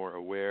becoming more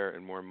aware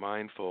and more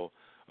mindful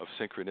of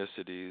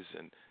synchronicities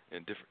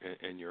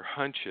and your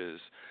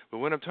hunches. But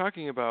when I'm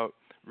talking about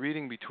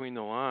reading between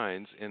the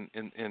lines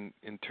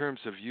in terms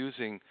of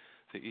using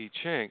the I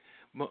Ching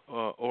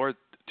or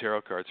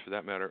tarot cards for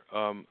that matter,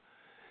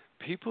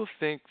 people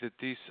think that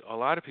a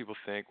lot of people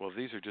think, well,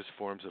 these are just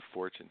forms of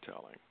fortune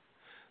telling,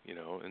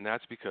 and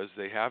that's because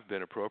they have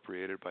been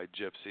appropriated by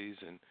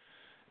gypsies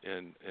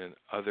and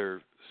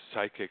other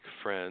psychic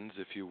friends,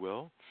 if you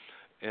will.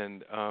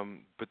 And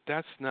but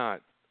that's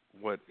not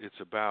what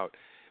it's about.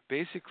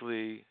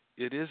 Basically,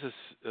 it is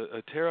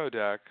a tarot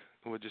deck,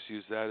 and we'll just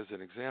use that as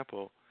an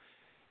example,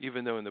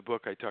 even though in the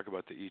book I talk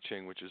about the I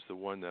Ching, which is the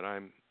one that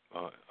I'm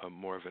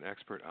more of an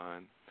expert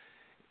on.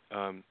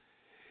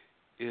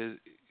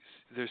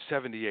 There's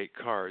 78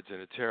 cards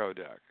in a tarot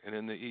deck, and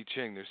in the I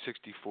Ching there's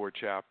 64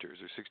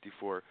 chapters, or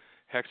 64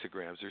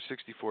 hexagrams, there's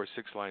 64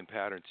 six-line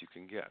patterns you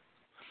can get.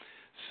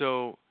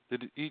 So the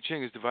I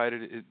Ching is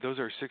divided, those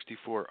are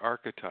 64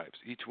 archetypes.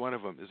 Each one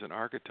of them is an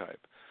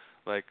archetype.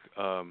 Like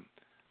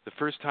the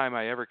first time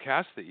I ever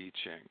cast the I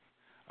Ching,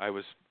 I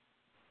was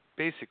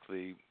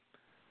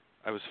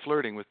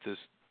flirting with this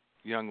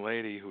young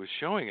lady who was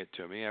showing it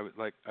to me. I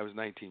was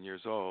 19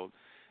 years old.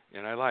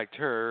 And I liked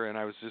her, and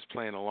I was just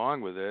playing along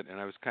with it, and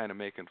I was kind of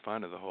making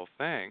fun of the whole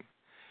thing.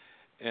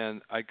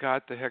 And I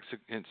got the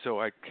and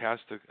so I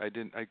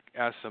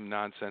asked some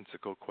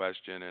nonsensical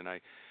question, and I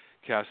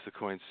cast the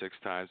coin 6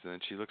 times, and then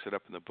she looks it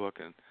up in the book,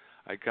 and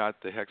I got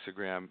the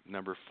hexagram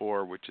number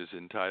 4, which is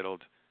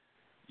entitled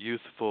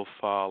Youthful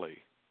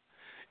Folly.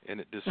 And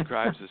it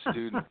describes the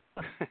student.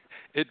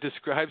 It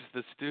describes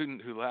the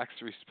student who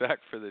lacks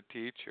respect for the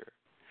teacher.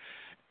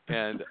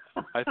 And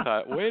I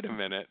thought, wait a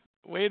minute,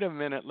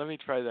 let me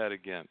try that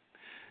again.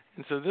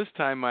 And so this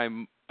time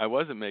I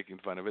wasn't making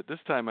fun of it. This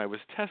time I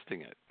was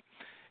testing it.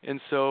 And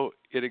so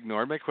it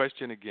ignored my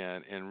question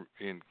again and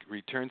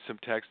returned some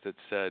text that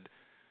said,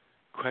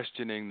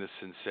 questioning the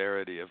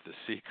sincerity of the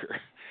seeker.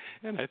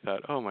 And I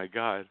thought, oh my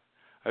God,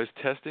 I was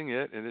testing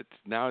it, and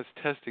now it's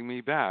testing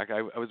me back.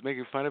 I was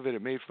making fun of it.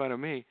 It made fun of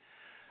me.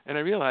 And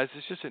I realized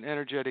it's just an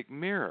energetic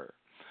mirror.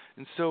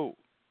 And so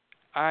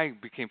I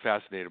became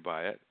fascinated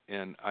by it,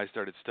 and I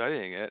started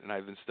studying it, and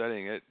I've been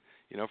studying it,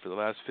 for the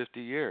last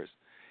 50 years,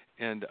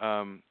 and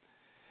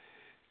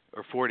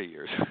or 40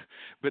 years.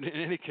 But in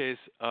any case,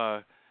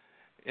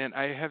 and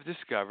I have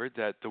discovered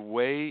that the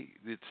way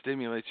it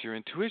stimulates your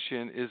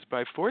intuition is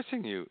by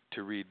forcing you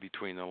to read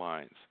between the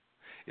lines.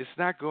 It's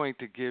not going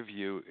to give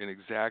you an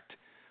exact,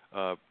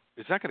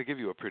 it's not going to give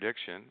you a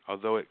prediction,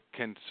 although it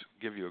can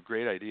give you a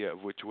great idea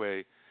of which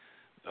way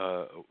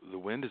the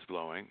wind is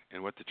blowing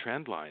and what the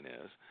trend line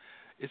is.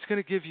 It's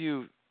going to give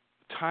you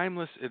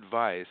timeless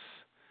advice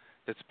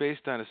that's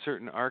based on a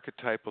certain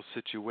archetypal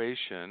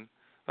situation,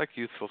 like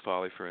youthful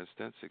folly, for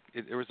instance.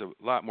 There was a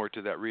lot more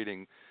to that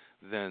reading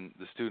than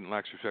the student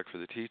lacks respect for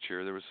the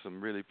teacher. There was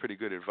some really pretty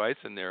good advice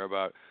in there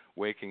about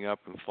waking up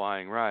and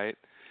flying right.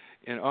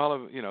 And all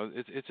of,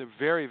 it's a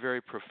very,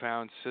 very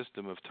profound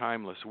system of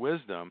timeless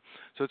wisdom.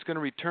 So it's going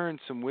to return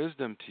some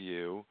wisdom to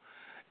you,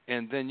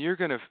 and then you're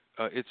going to,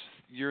 it's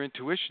your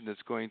intuition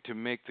that's going to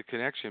make the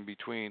connection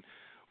between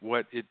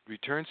what it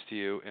returns to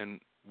you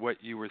and what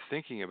you were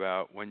thinking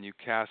about when you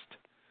cast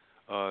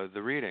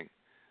the reading.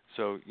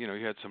 So, you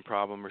had some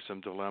problem or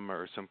some dilemma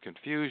or some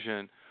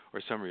confusion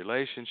or some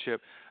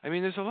relationship. I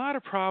mean, there's a lot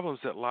of problems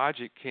that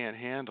logic can't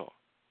handle.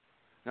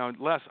 Now,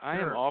 Les, I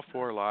am Sure. all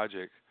for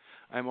logic.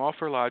 I'm all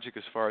for logic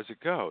as far as it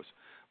goes,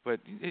 but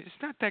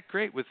it's not that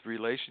great with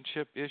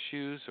relationship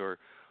issues or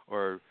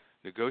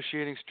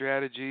negotiating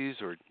strategies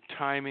or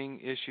timing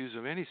issues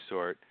of any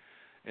sort,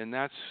 and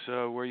that's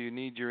where you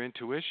need your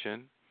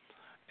intuition.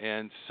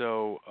 And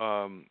so,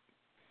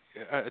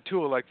 a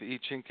tool like the I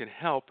Ching can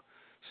help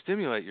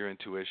stimulate your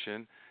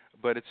intuition,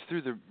 but it's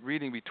through the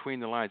reading between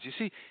the lines. You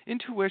see,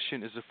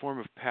 intuition is a form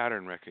of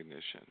pattern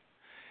recognition,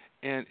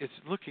 and it's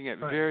looking at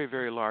Right. very,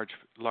 very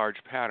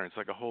large patterns,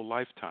 like a whole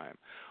lifetime,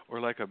 or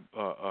like a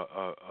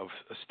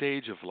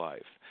stage of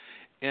life.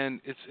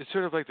 And it's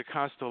sort of like the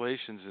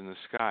constellations in the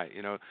sky.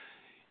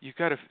 You've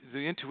got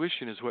the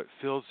intuition is what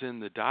fills in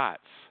the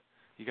dots.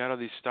 You got all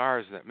these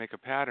stars that make a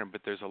pattern,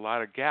 but there's a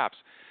lot of gaps,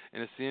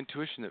 and it's the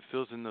intuition that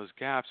fills in those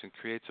gaps and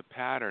creates a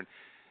pattern.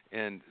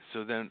 And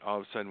so then all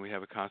of a sudden we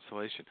have a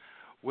constellation.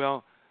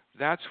 Well,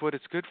 that's what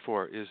it's good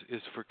for, is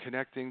for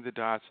connecting the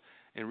dots.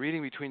 And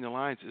reading between the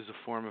lines is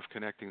a form of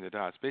connecting the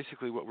dots.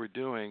 Basically what we're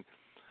doing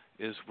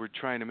is we're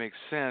trying to make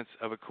sense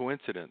of a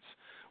coincidence.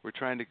 We're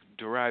trying to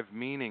derive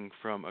meaning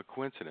from a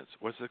coincidence.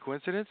 What's the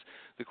coincidence?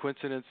 The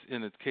coincidence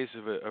in the case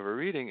of a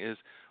reading is,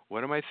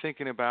 what am I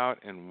thinking about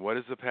and what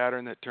is the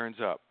pattern that turns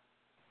up?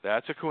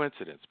 That's a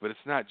coincidence, but it's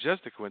not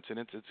just a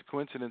coincidence. It's a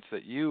coincidence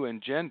that you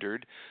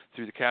engendered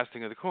through the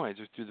casting of the coins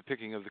or through the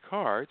picking of the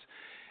cards.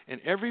 And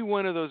every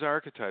one of those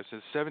archetypes,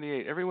 there's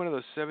 78, every one of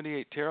those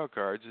 78 tarot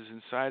cards is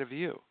inside of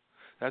you.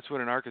 That's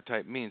what an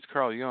archetype means.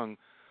 Carl Jung,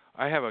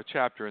 I have a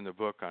chapter in the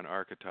book on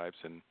archetypes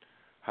and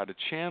how to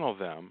channel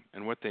them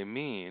and what they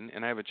mean.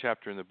 And I have a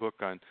chapter in the book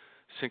on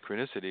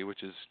synchronicity,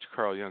 which is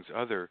Carl Jung's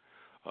other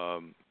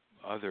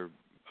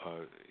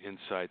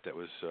insight that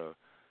was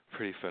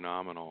pretty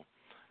phenomenal.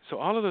 So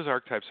all of those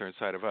archetypes are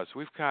inside of us.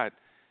 We've got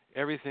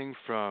everything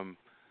from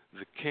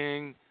the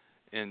king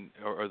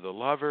or the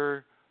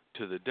lover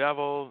to the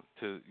devil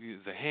to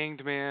the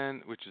hanged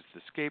man, which is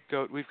the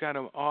scapegoat. We've got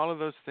all of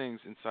those things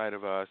inside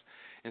of us.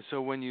 And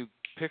so when you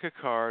pick a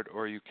card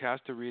or you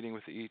cast a reading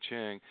with the I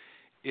Ching,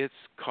 it's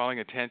calling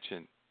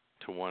attention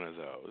to one of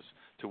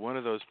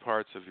those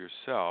parts of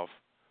yourself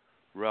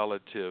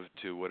relative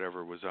to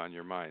whatever was on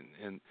your mind.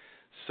 And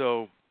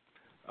so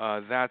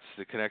that's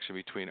the connection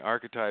between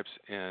archetypes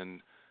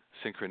and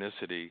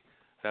synchronicity.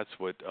 That's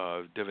what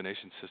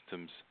divination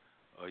systems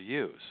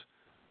use.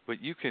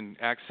 But you can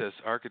access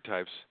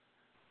archetypes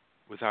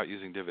without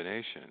using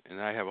divination. And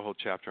I have a whole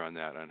chapter on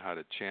that, on how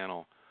to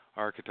channel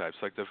archetypes.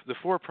 Like the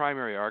four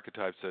primary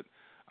archetypes that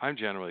I'm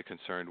generally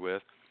concerned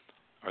with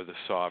are the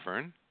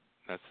sovereign,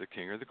 that's the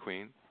king or the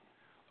queen,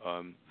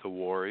 the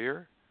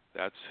warrior,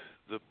 that's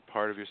the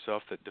part of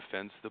yourself that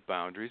defends the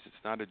boundaries. It's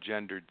not a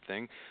gendered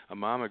thing. A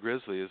mama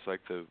grizzly is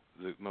like the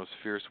most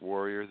fierce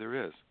warrior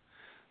there is.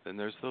 Then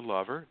there's the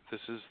lover.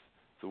 This is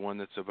the one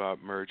that's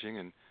about merging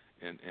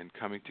and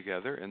coming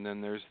together. And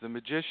then there's the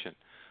magician,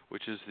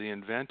 which is the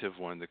inventive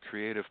one, the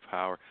creative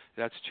power.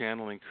 That's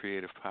channeling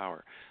creative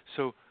power.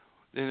 So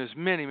then there's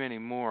many, many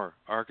more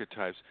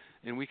archetypes,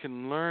 and we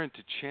can learn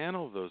to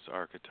channel those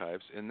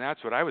archetypes. And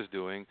that's what I was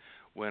doing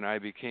when I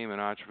became an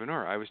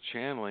entrepreneur. I was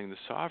channeling the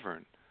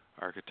sovereign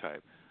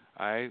archetype.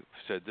 I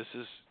said,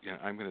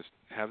 I'm going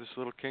to have this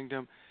little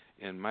kingdom,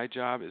 and my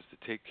job is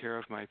to take care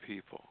of my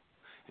people.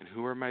 And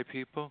who are my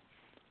people?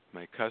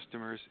 My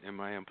customers and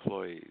my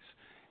employees.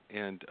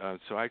 And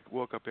so I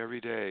woke up every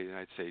day and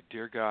I'd say,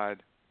 Dear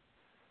God,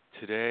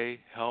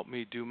 today help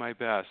me do my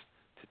best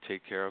to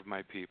take care of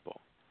my people,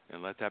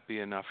 and let that be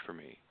enough for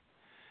me.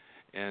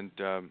 And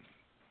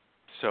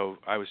so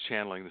I was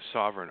channeling the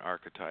sovereign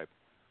archetype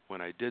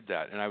when I did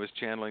that. And I was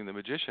channeling the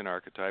magician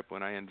archetype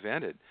when I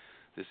invented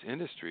this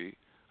industry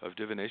of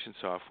divination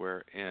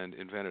software and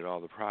invented all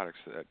the products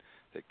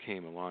that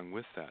came along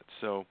with that.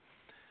 So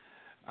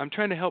I'm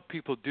trying to help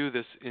people do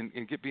this and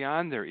get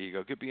beyond their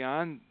ego, get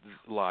beyond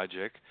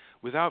logic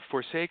without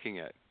forsaking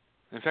it.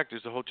 In fact,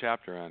 there's a whole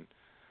chapter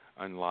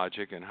on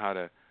logic and how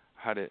to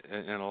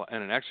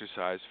and an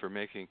exercise for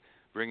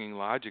bringing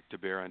logic to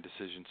bear on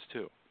decisions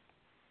too.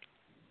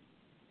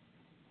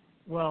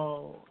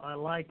 Well, I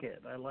like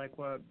it. I like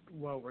what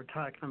we're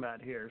talking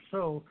about here.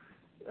 So,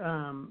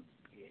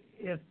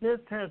 if this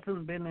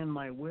hasn't been in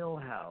my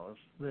wheelhouse,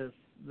 this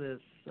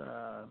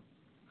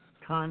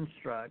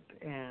construct,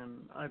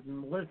 and I've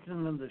been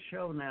listening to the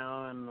show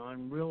now, and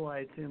I'm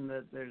realizing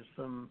that there's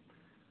some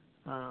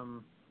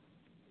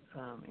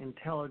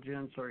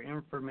intelligence or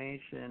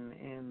information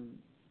in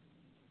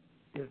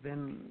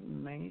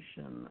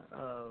divination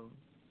of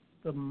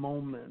the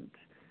moment,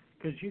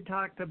 because you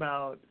talked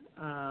about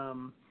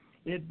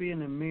it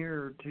being a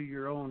mirror to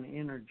your own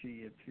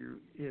energy,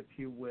 if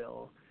you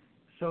will.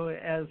 So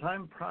as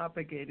I'm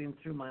propagating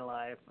through my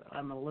life,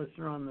 I'm a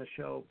listener on the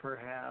show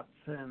perhaps,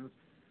 and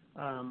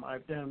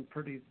I've done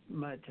pretty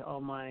much all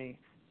my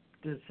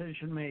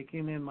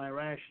decision-making in my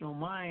rational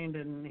mind,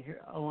 and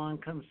here along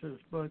comes this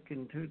book,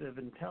 Intuitive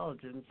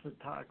Intelligence, that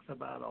talks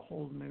about a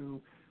whole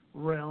new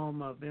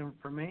realm of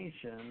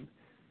information.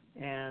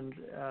 And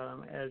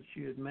as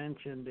you had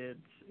mentioned,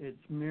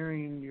 it's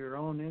mirroring your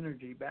own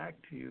energy back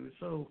to you.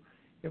 So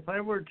if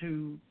I were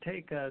to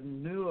take a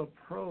new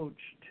approach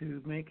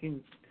to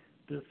making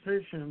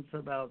decisions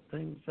about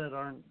things that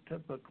aren't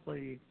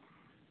typically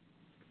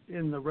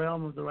in the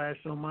realm of the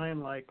rational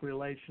mind, like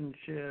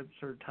relationships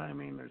or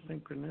timing or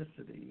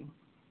synchronicity,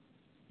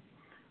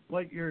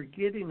 what you're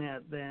getting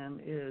at then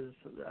is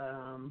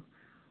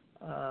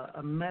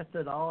a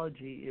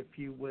methodology, if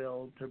you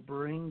will, to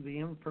bring the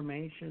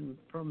information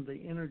from the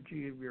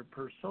energy of your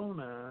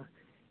persona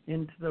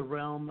into the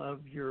realm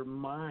of your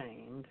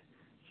mind,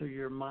 so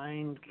your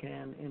mind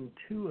can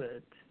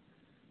intuit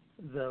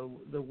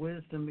the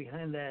wisdom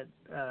behind that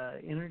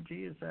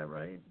energy. Is that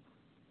right?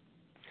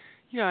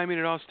 Yeah, I mean,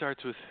 it all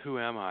starts with who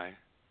am I?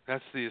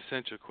 That's the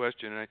essential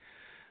question. And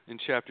in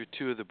chapter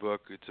 2 of the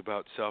book, it's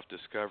about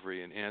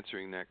self-discovery and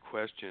answering that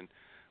question,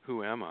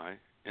 who am I?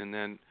 And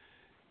then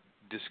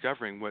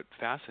discovering what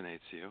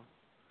fascinates you,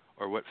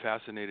 or what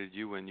fascinated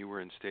you when you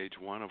were in stage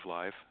 1 of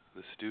life,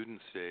 the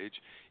student stage,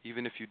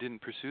 even if you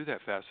didn't pursue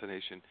that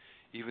fascination,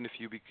 even if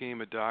you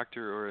became a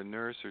doctor or a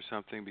nurse or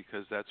something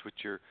because that's what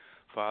your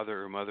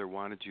father or mother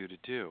wanted you to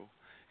do.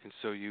 And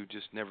so you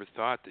just never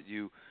thought that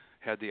you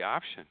had the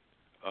option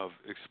of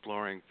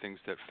exploring things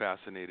that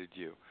fascinated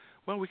you.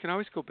 Well, we can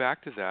always go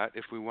back to that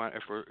if we want.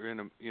 If we're in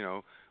a,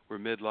 we're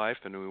midlife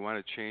and we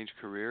want to change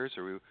careers,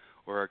 or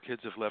our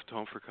kids have left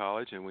home for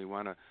college and we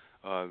want to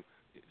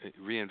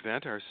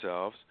reinvent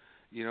ourselves.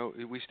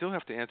 We still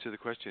have to answer the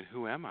question: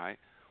 who am I?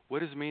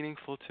 What is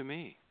meaningful to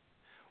me?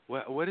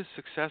 What does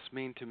success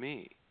mean to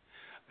me?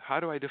 How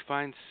do I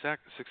define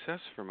success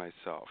for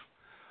myself?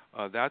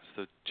 That's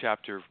the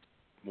chapter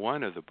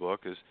 1 of the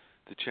book, is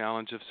the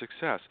challenge of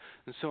success.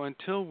 And so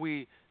until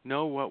we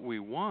know what we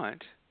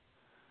want,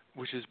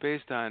 which is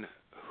based on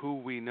who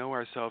we know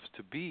ourselves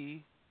to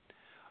be,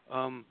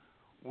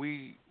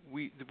 we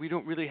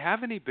don't really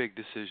have any big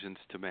decisions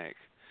to make.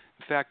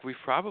 In fact, we've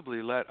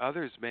probably let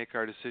others make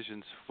our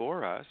decisions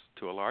for us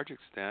to a large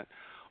extent,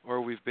 or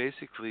we've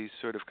basically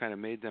sort of kind of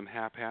made them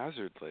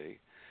haphazardly.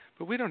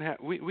 But we don't have.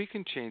 We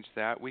can change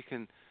that. We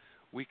can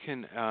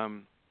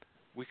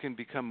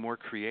become more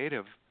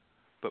creative.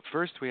 But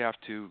first, we have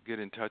to get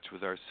in touch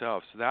with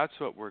ourselves. So that's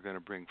what we're going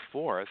to bring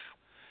forth,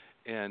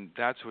 and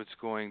that's what's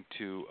going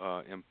to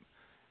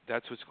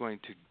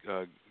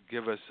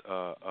give us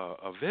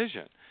a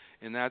vision.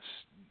 And that's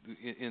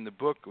in the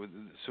book.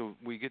 So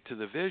we get to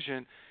the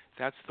vision.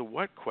 That's the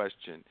what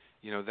question.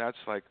 That's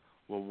like,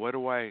 well, what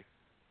do I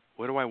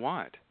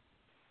want?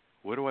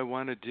 What do I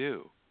want to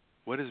do?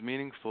 What is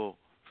meaningful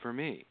for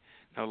me?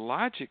 Now,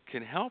 logic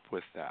can help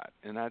with that,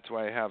 and that's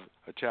why I have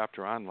a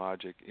chapter on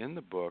logic in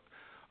the book.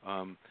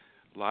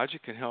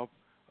 Logic can help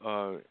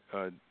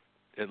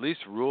at least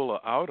rule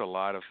out a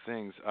lot of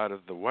things out of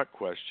the what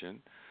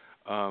question.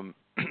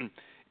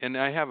 And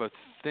I have a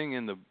thing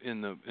in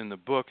the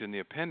book, in the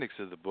appendix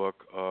of the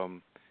book,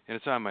 and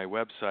it's on my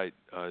website,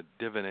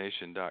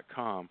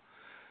 divination.com,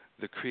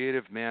 the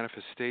creative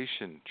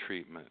manifestation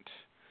treatment.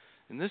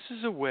 And this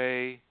is a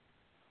way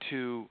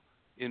to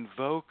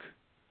invoke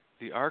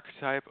the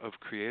archetype of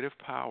creative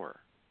power,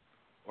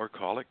 or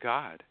call it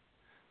God.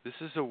 This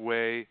is a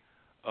way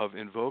of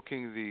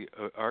invoking the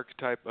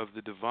archetype of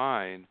the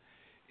divine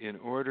in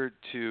order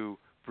to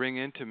bring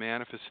into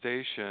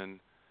manifestation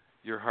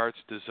your heart's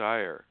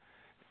desire.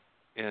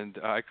 And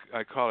I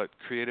call it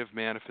creative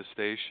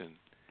manifestation.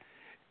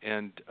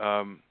 And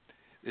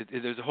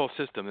there's a whole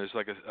system. There's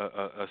like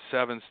a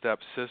 7-step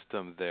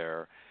system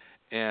there.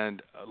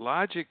 And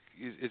logic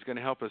is going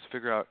to help us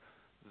figure out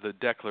the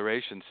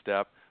declaration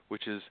step,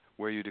 which is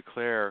where you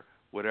declare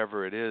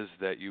whatever it is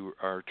that you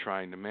are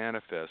trying to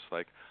manifest,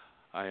 like,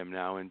 I am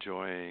now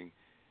enjoying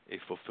a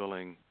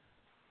fulfilling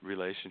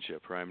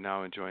relationship, or I'm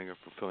now enjoying a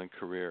fulfilling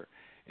career.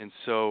 And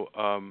so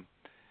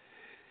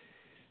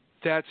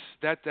that's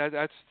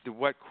the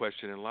what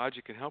question, and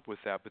logic can help with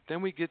that. But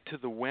then we get to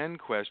the when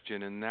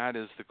question, and that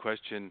is the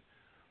question,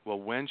 well,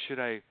 when should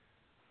I?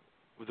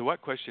 Well, the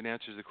what question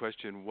answers the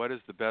question, what is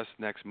the best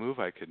next move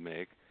I could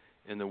make?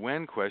 And the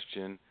when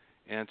question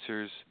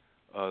answers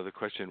the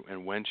question,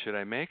 and when should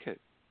I make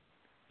it?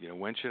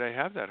 When should I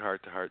have that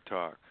heart-to-heart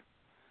talk?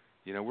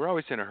 We're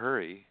always in a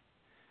hurry.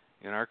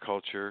 In our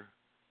culture,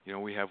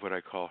 we have what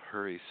I call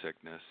hurry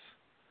sickness.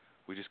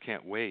 We just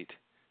can't wait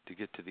to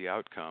get to the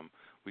outcome.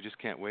 We just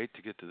can't wait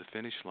to get to the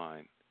finish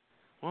line.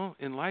 Well,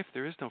 in life,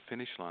 there is no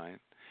finish line.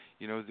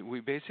 We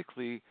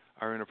basically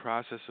are in a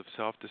process of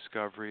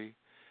self-discovery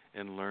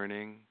and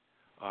learning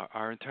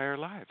our entire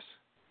lives.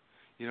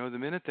 The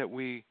minute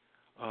we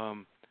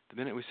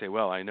say,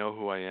 well, I know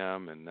who I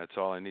am, and that's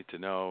all I need to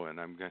know, and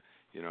I'm going,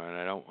 and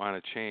I don't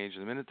want to change.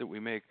 The minute that we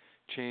make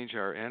change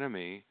our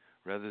enemy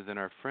rather than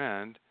our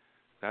friend,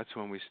 that's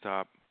when we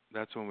stop.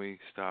 That's when we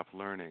stop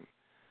learning,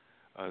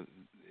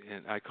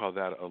 and I call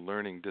that a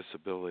learning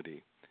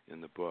disability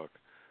in the book.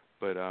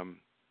 But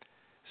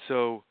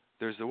so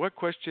there's the what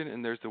question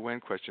and there's the when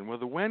question. Well,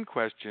 the when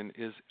question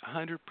is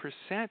 100%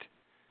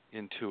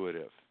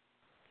 intuitive.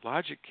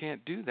 Logic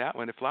can't do that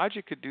one. If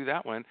logic could do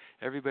that one,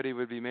 everybody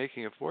would be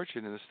making a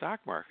fortune in the stock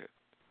market.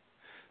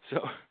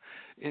 So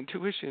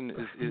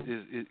intuition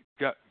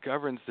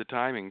governs the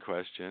timing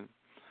question.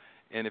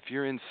 And if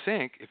you're in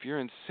sync, if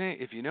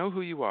you know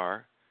who you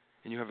are,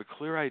 and you have a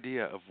clear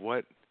idea of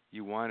what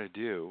you want to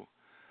do,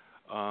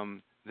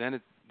 then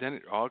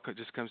it all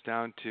just comes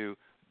down to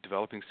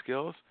developing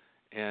skills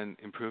and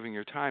improving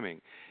your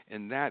timing,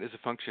 and that is a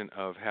function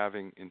of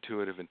having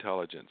intuitive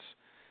intelligence.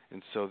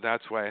 And so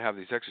that's why I have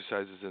these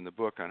exercises in the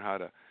book on how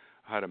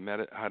to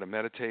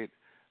meditate,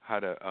 how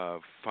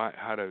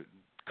to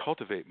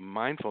cultivate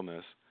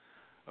mindfulness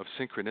of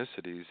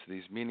synchronicities,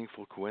 these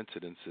meaningful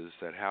coincidences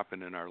that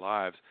happen in our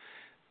lives,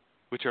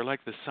 which are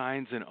like the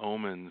signs and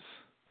omens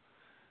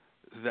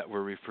that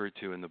were referred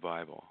to in the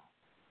Bible.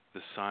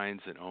 The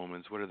signs and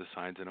omens. What are the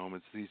signs and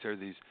omens? These are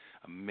these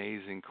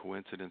amazing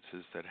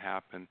coincidences that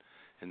happen,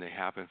 and they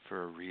happen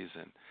for a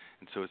reason.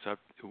 And so it's up.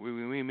 We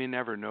may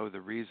never know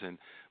the reason,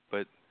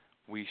 but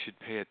we should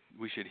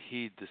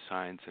heed the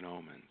signs and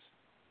omens.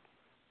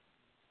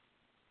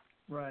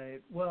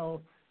 Right.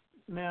 Well,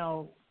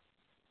 now,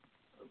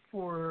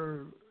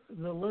 for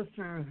the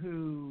listener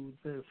who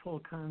this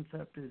whole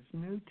concept is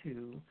new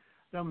to,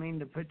 I don't mean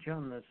to put you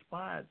on the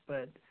spot,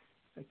 but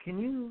can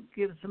you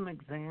give some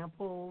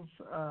examples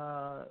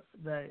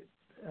that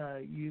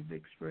you've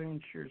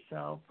experienced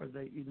yourself or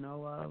that you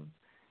know of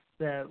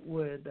that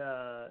would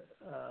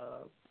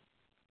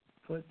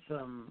put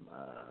some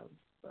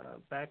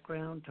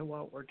background to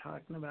what we're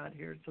talking about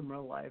here, some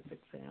real-life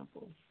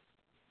examples?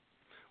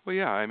 Well,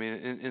 yeah. I mean,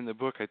 in the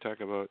book I talk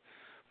about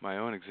my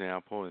own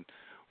example, and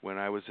when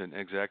I was an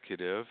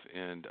executive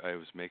and I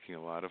was making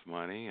a lot of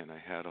money and I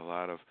had a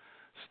lot of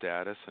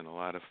status and a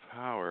lot of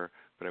power,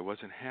 but I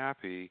wasn't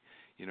happy.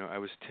 I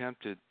was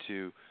tempted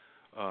to,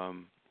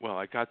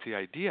 I got the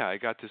idea. I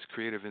got this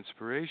creative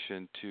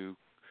inspiration to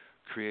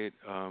create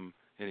an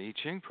I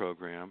Ching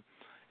program.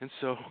 And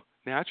so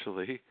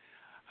naturally,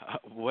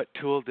 what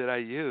tool did I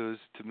use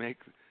to make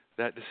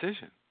that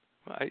decision?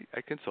 Well,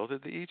 I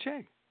consulted the I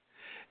Ching.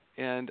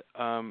 And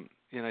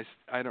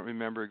I don't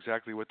remember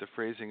exactly what the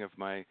phrasing of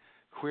my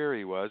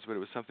query was, but it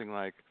was something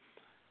like,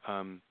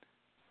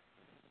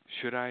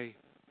 should I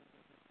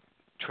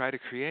try to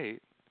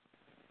create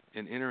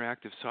an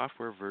interactive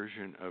software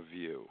version of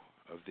you,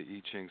 of the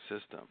I Ching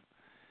system?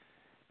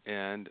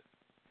 And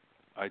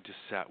I just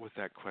sat with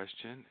that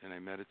question, and I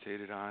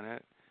meditated on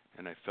it,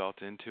 and I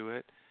felt into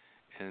it,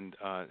 and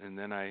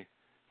then I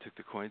took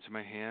the coins in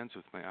my hands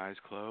with my eyes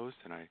closed,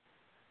 and I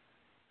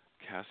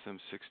cast them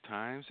 6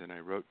 times, and I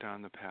wrote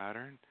down the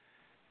pattern,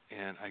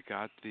 and I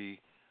got the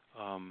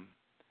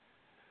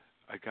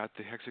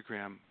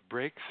hexagram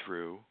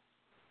breakthrough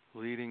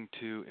leading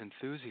to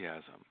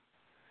enthusiasm.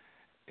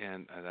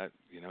 And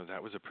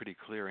that was a pretty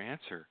clear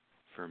answer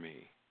for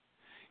me.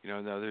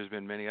 Now there's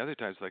been many other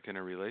times, like in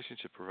a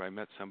relationship, where I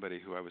met somebody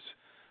who I was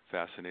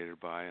fascinated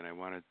by, and I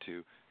wanted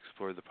to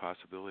explore the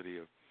possibility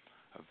of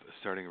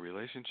starting a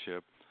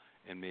relationship,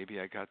 and maybe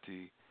I got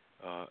the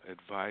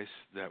advice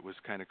that was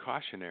kind of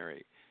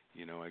cautionary.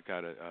 I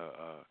got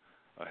a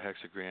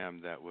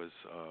hexagram that was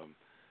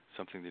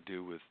something to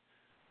do with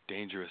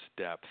dangerous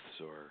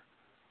depths or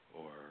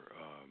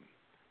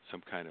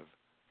some kind of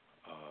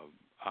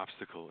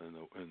obstacle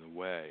in the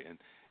way, and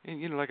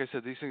like I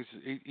said, these things,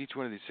 each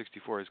one of these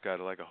 64 has got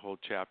like a whole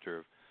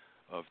chapter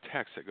of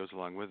text that goes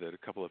along with it,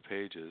 a couple of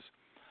pages,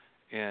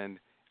 and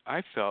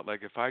I felt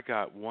like if I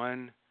got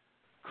one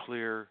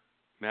clear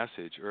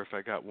message or if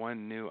I got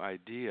one new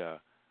idea,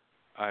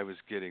 I was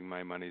getting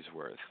my money's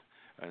worth,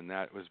 and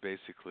that was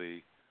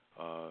basically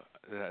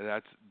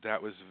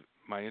that was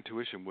my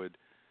intuition would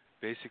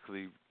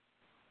basically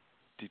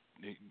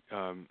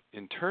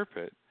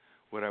interpret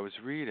what I was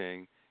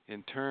reading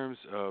in terms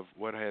of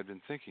what I had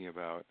been thinking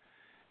about,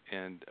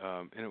 and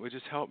it would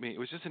just help me. It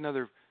was just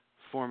another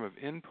form of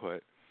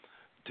input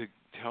to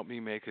help me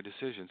make a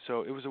decision.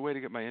 So it was a way to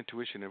get my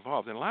intuition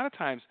involved. And a lot of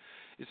times,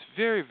 it's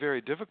very,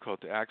 very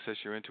difficult to access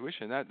your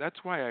intuition. That's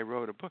why I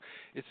wrote a book.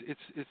 It's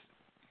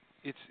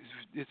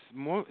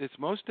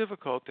most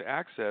difficult to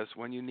access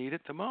when you need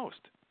it the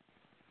most.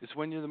 It's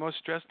when you're the most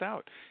stressed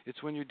out.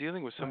 It's when you're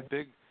dealing with some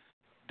big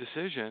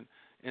decision,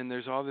 and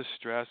there's all this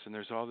stress, and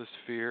there's all this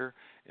fear,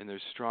 and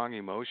there's strong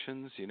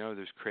emotions.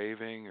 There's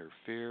craving or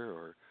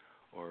fear,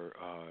 or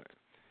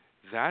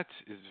that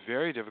is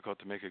very difficult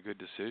to make a good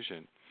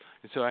decision.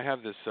 And so I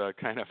have this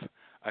kind of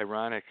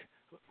ironic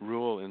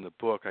rule in the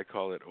book. I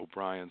call it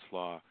O'Brien's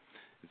Law.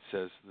 It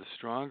says, the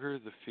stronger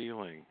the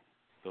feeling,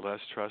 the less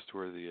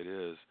trustworthy it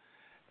is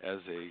as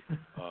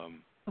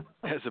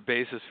a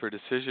basis for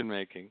decision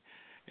making.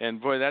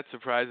 And boy, that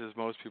surprises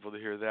most people to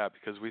hear that,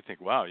 because we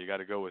think, wow, you got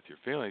to go with your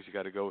feelings. You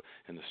got to go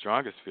in the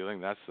strongest feeling.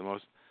 That's the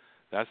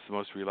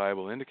most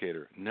reliable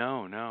indicator.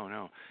 No.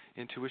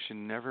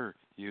 Intuition never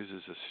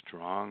uses a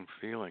strong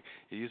feeling.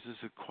 It uses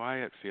a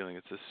quiet feeling.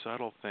 It's a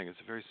subtle thing. It's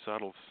a very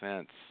subtle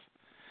sense.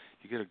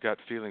 You get a gut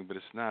feeling, but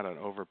it's not an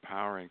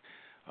overpowering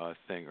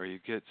thing. Or you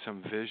get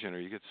some vision, or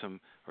you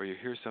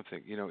hear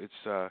something.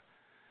 It's a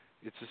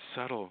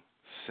subtle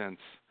sense.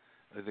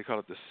 They call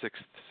it the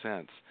sixth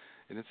sense,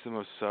 and it's the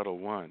most subtle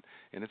one,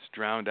 and it's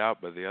drowned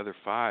out by the other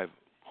 5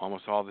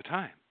 almost all the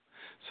time.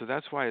 So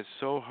that's why it's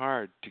so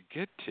hard to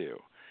get to,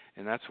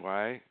 and that's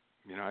why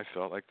I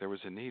felt like there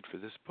was a need for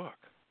this book.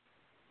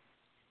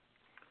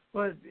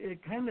 Well,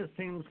 it kind of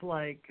seems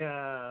like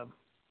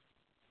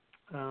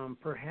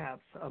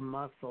perhaps a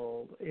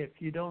muscle. If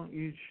you don't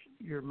use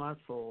your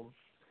muscles,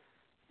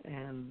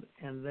 and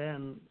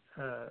then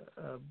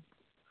a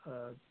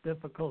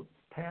difficult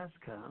task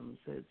comes,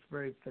 it's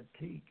very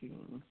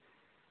fatiguing.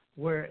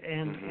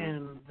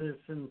 And this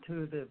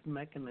intuitive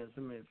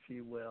mechanism, if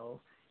you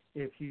will,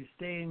 if you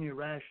stay in your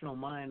rational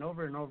mind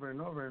over and over and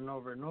over and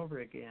over and over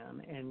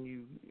again, and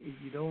you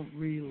don't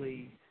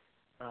really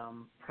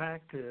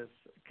practice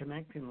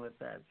connecting with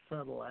that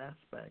subtle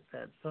aspect,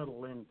 that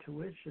subtle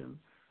intuition,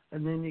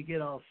 and then you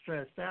get all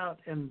stressed out,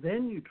 and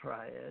then you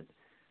try it,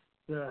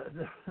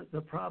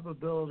 the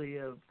probability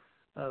of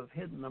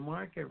hitting the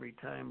mark every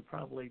time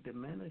probably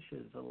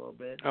diminishes a little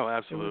bit. Oh,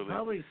 absolutely. It would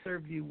probably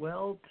serve you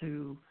well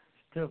to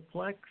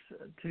flex,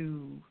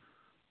 to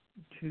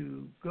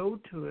go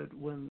to it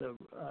when the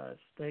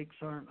stakes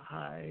aren't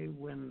high,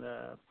 when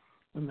the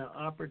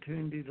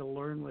opportunity to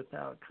learn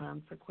without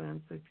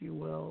consequence, if you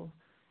will,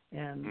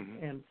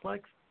 and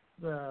flex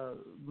the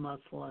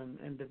muscle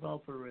and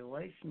develop a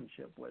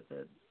relationship with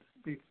it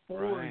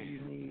before you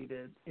need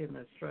it in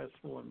a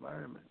stressful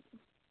environment.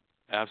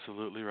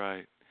 Absolutely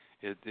right.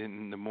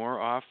 And the more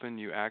often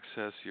you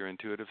access your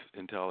intuitive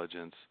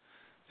intelligence,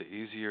 the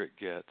easier it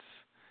gets,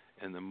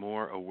 and the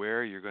more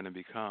aware you're going to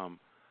become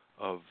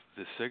of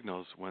the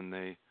signals when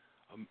they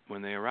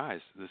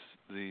arise.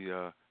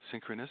 The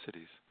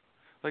synchronicities.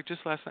 Like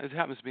just last night, it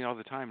happens to me all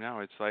the time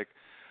now. It's like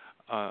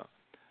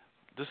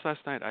just last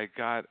night I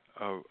got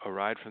a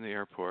ride from the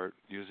airport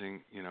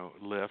using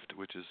Lyft,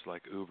 which is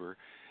like Uber,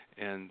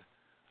 and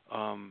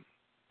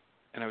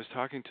I was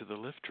talking to the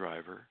Lyft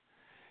driver,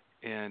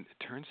 and it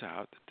turns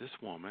out that this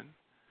woman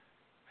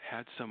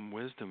had some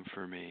wisdom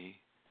for me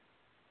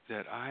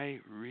that I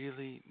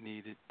really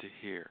needed to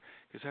hear,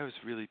 because I was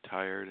really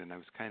tired and I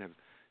was kind of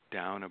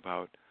down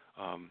about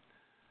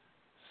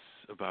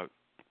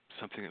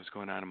something that was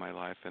going on in my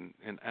life, and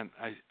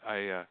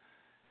I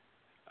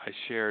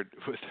shared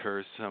with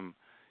her some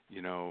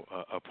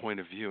a point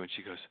of view, and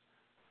she goes,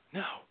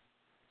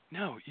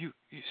 no, you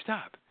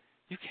stop,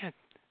 you can't,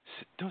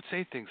 don't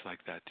say things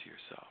like that to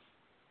yourself.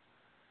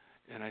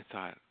 And I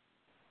thought,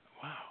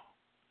 wow,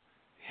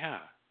 yeah,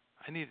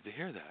 I needed to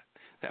hear that.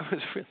 That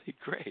was really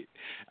great.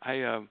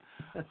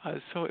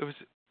 So it was,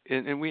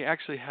 and we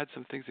actually had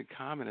some things in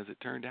common, as it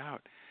turned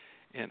out.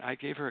 And I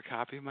gave her a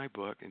copy of my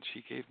book, and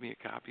she gave me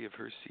a copy of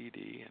her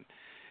CD, and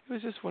it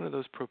was just one of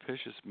those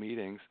propitious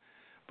meetings.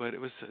 But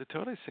it was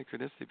totally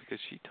synchronistic, because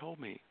she told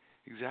me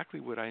exactly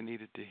what I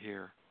needed to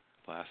hear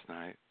last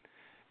night,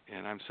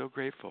 and I'm so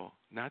grateful,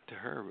 not to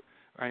her.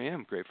 I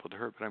am grateful to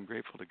her, but I'm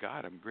grateful to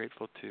God. I'm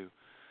grateful to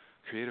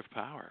creative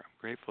power. I'm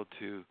grateful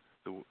to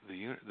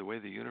the way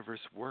the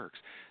universe works.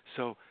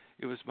 So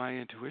it was my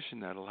intuition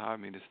that allowed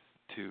me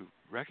to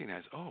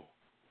recognize, oh,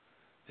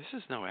 this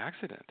is no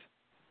accident.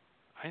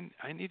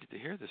 I needed to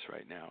hear this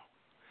right now.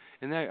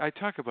 And I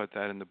talk about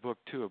that in the book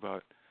too,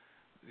 about,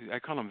 I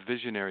call them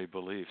visionary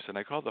beliefs, and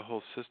I call the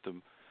whole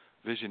system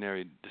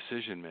visionary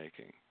decision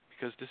making,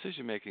 because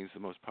decision making is the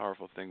most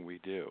powerful thing we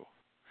do.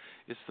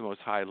 It's the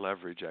most high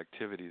leverage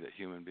activity that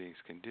human beings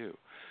can do.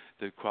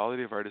 The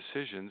quality of our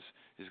decisions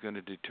is going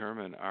to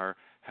determine our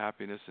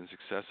happiness and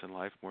success in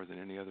life more than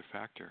any other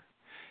factor.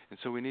 And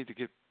so we need to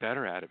get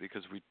better at it,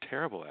 because we're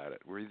terrible at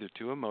it. We're either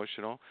too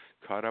emotional,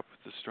 caught up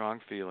with the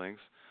strong feelings,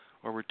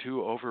 or we're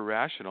too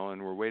over-rational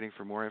and we're waiting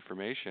for more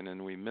information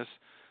and we miss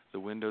the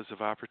windows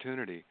of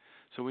opportunity.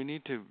 So we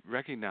need to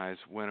recognize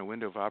when a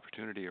window of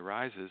opportunity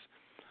arises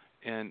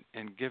and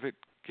give it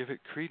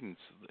credence.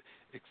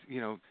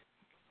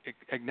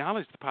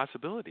 Acknowledge the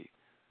possibility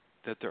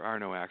that there are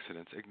no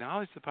accidents.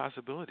 Acknowledge the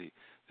possibility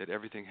that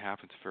everything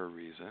happens for a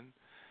reason,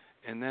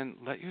 and then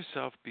let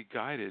yourself be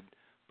guided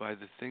by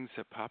the things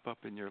that pop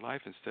up in your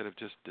life instead of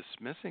just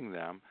dismissing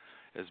them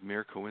as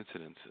mere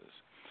coincidences.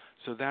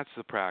 So that's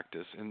the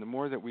practice, and the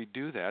more that we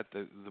do that,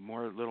 the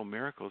more little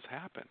miracles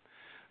happen,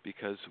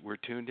 because we're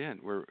tuned in.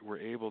 We're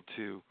able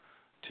to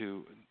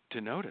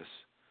notice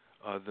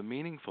the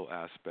meaningful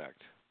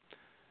aspect.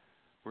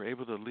 We're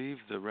able to leave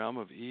the realm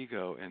of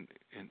ego and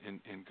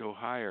go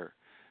higher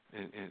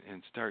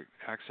and start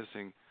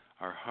accessing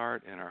our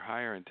heart and our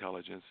higher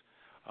intelligence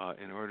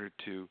in order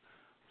to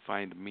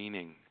find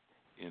meaning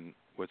in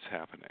what's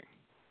happening.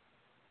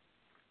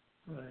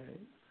 Right.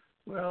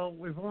 Well,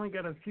 we've only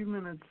got a few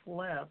minutes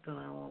left, and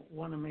I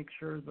want to make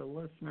sure the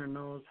listener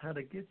knows how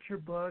to get your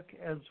book,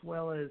 as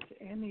well as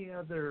any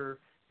other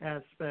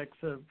aspects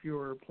of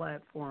your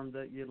platform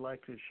that you'd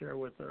like to share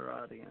with our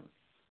audience.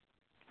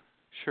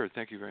 Sure,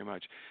 thank you very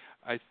much.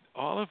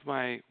 All of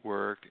my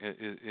work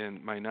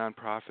in my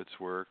nonprofit's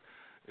work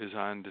is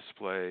on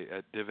display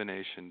at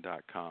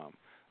divination.com.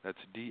 That's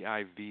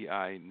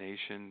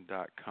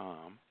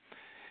DIVInation.com.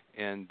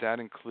 And that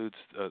includes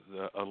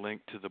a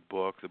link to the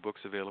book. The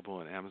book's available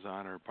on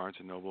Amazon or Barnes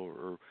 & Noble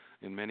or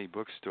in many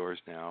bookstores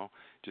now.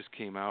 Just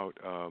came out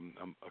a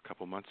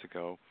couple months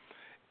ago.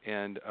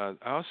 And I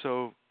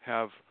also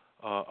have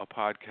a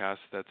podcast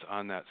that's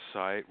on that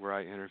site where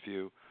I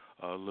interview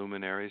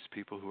luminaries,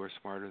 people who are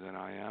smarter than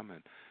I am,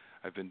 and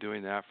I've been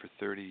doing that for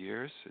 30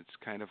 years. It's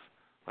kind of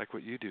like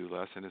what you do,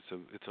 Les, and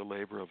it's a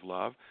labor of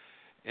love.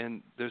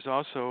 And there's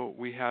also,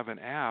 we have an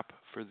app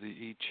for the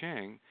I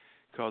Ching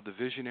called the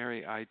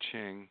Visionary I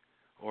Ching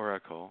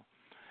Oracle,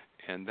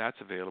 and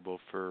that's available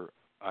for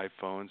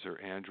iPhones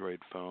or Android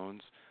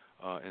phones,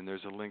 and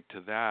there's a link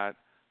to that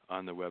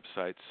on the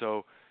website.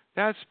 So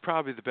that's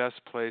probably the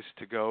best place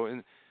to go,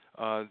 and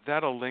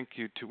that'll link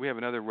you to, we have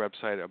another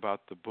website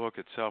about the book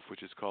itself,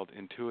 which is called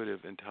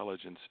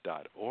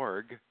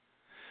intuitiveintelligence.org,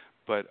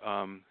 but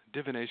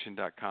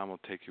divination.com will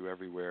take you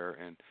everywhere,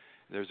 and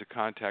there's a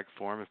contact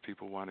form if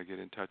people want to get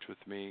in touch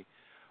with me.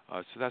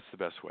 So that's the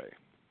best way.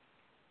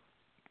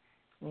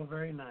 Well,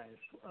 very nice.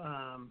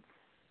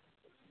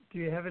 Do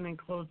you have any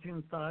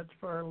closing thoughts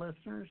for our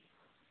listeners?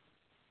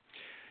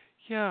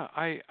 Yeah,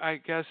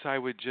 I guess I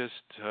would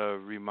just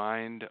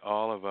remind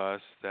all of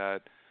us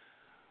that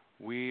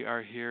we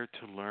are here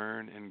to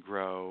learn and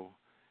grow,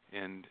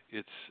 and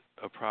it's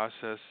a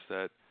process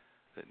that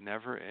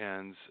never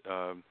ends.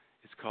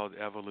 It's called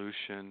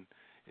evolution.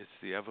 It's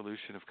the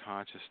evolution of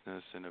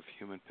consciousness and of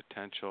human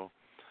potential,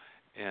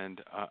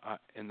 and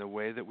the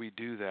way that we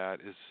do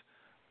that is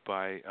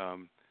by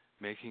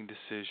making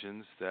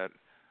decisions that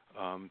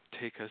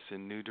take us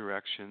in new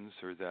directions,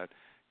 or that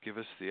give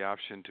us the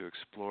option to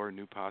explore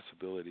new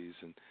possibilities.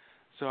 And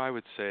so I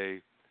would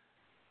say,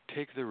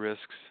 take the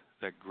risks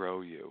that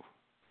grow you.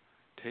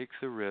 Take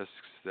the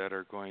risks that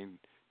are going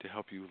to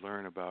help you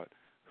learn about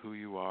who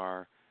you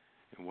are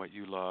and what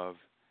you love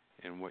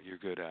and what you're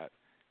good at,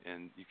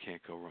 and you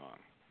can't go wrong.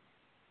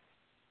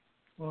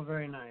 Well,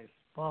 very nice.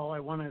 Paul, I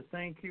want to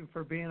thank you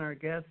for being our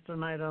guest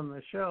tonight on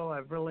the show.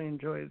 I've really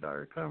enjoyed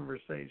our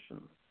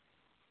conversation.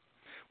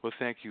 Well,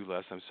 thank you,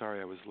 Les. I'm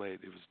sorry I was late.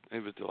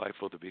 It was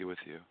delightful to be with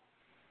you.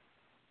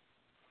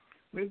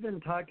 We've been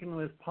talking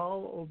with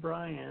Paul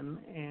O'Brien,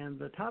 and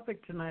the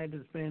topic tonight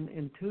has been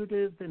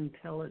intuitive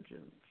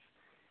intelligence.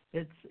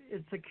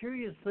 It's a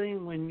curious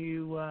thing when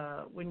you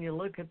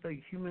look at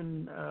the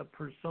human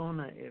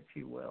persona, if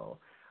you will.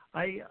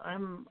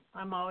 I'm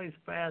always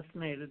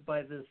fascinated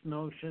by this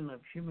notion of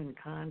human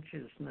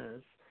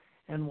consciousness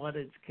and what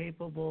it's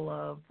capable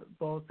of,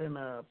 both in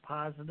a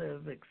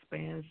positive,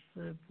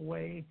 expansive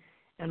way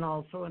and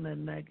also in a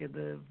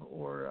negative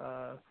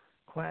or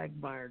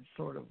quagmired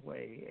sort of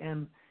way.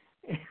 And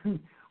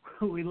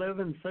we live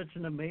in such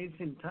an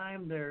amazing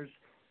time. There's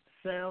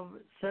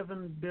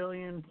 7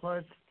 billion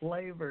plus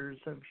flavors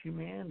of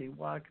humanity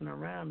walking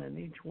around, and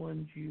each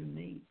one's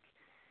unique.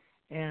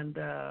 And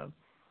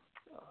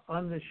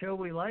on the show,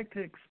 we like to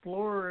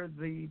explore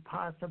the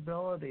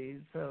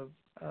possibilities of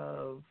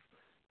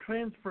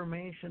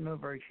transformation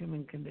of our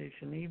human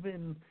condition,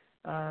 even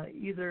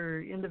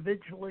either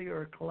individually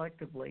or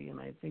collectively, and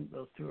I think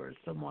those two are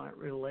somewhat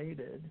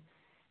related.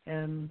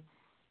 And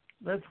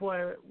that's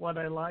what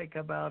I like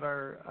about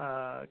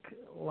our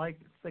like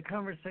the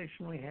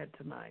conversation we had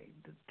tonight,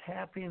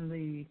 tapping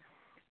the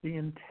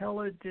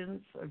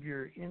intelligence of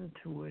your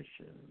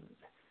intuition,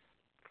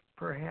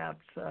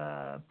 perhaps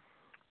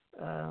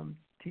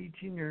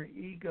teaching your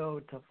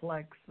ego to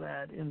flex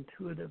that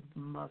intuitive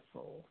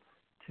muscle,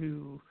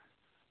 to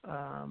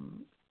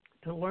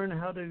learn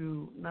how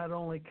to not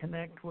only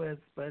connect with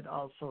but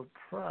also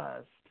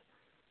trust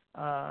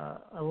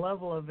a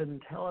level of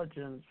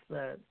intelligence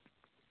that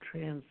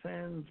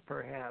transcends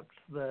perhaps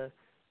the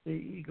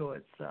ego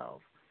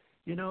itself.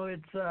 You know,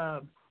 it's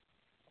a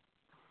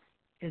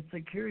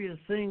curious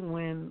thing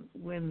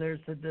when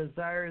there's a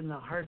desire in the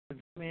heart of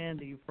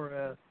humanity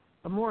for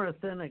a more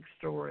authentic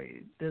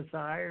story,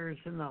 desires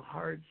in the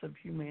hearts of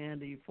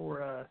humanity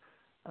for a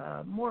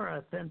more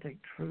authentic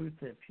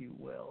truth, if you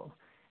will.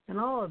 And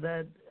all of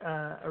that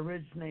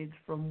originates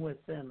from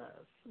within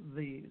us.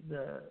 The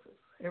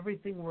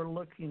everything we're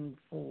looking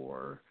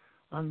for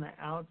on the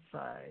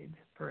outside,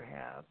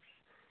 perhaps,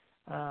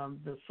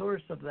 the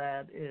source of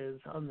that is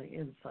on the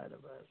inside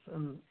of us.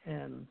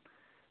 And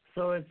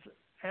so it's,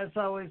 as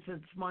always,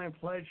 it's my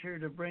pleasure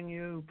to bring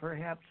you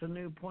perhaps a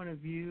new point of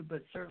view,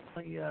 but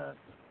certainly a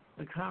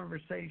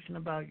conversation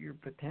about your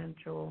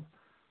potential.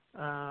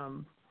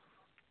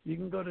 You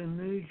can go to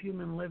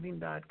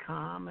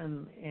newhumanliving.com,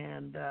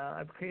 and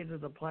I've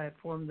created a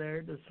platform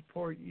there to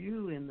support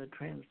you in the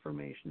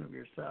transformation of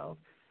yourself.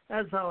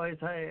 As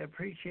always, I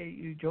appreciate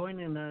you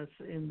joining us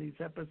in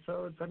these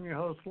episodes. I'm your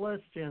host, Les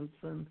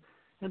Jensen.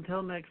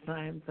 Until next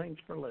time,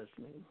 thanks for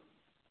listening.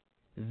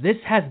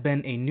 This has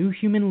been a New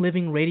Human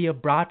Living radio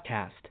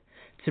broadcast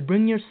to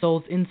bring your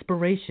soul's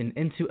inspiration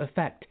into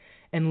effect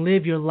and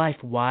live your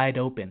life wide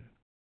open.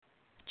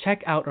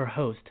 Check out our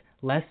host,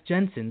 Les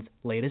Jensen's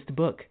latest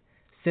book,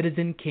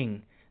 Citizen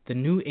King, The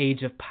New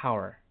Age of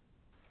Power,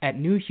 at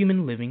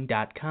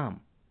newhumanliving.com.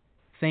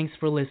 Thanks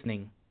for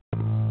listening.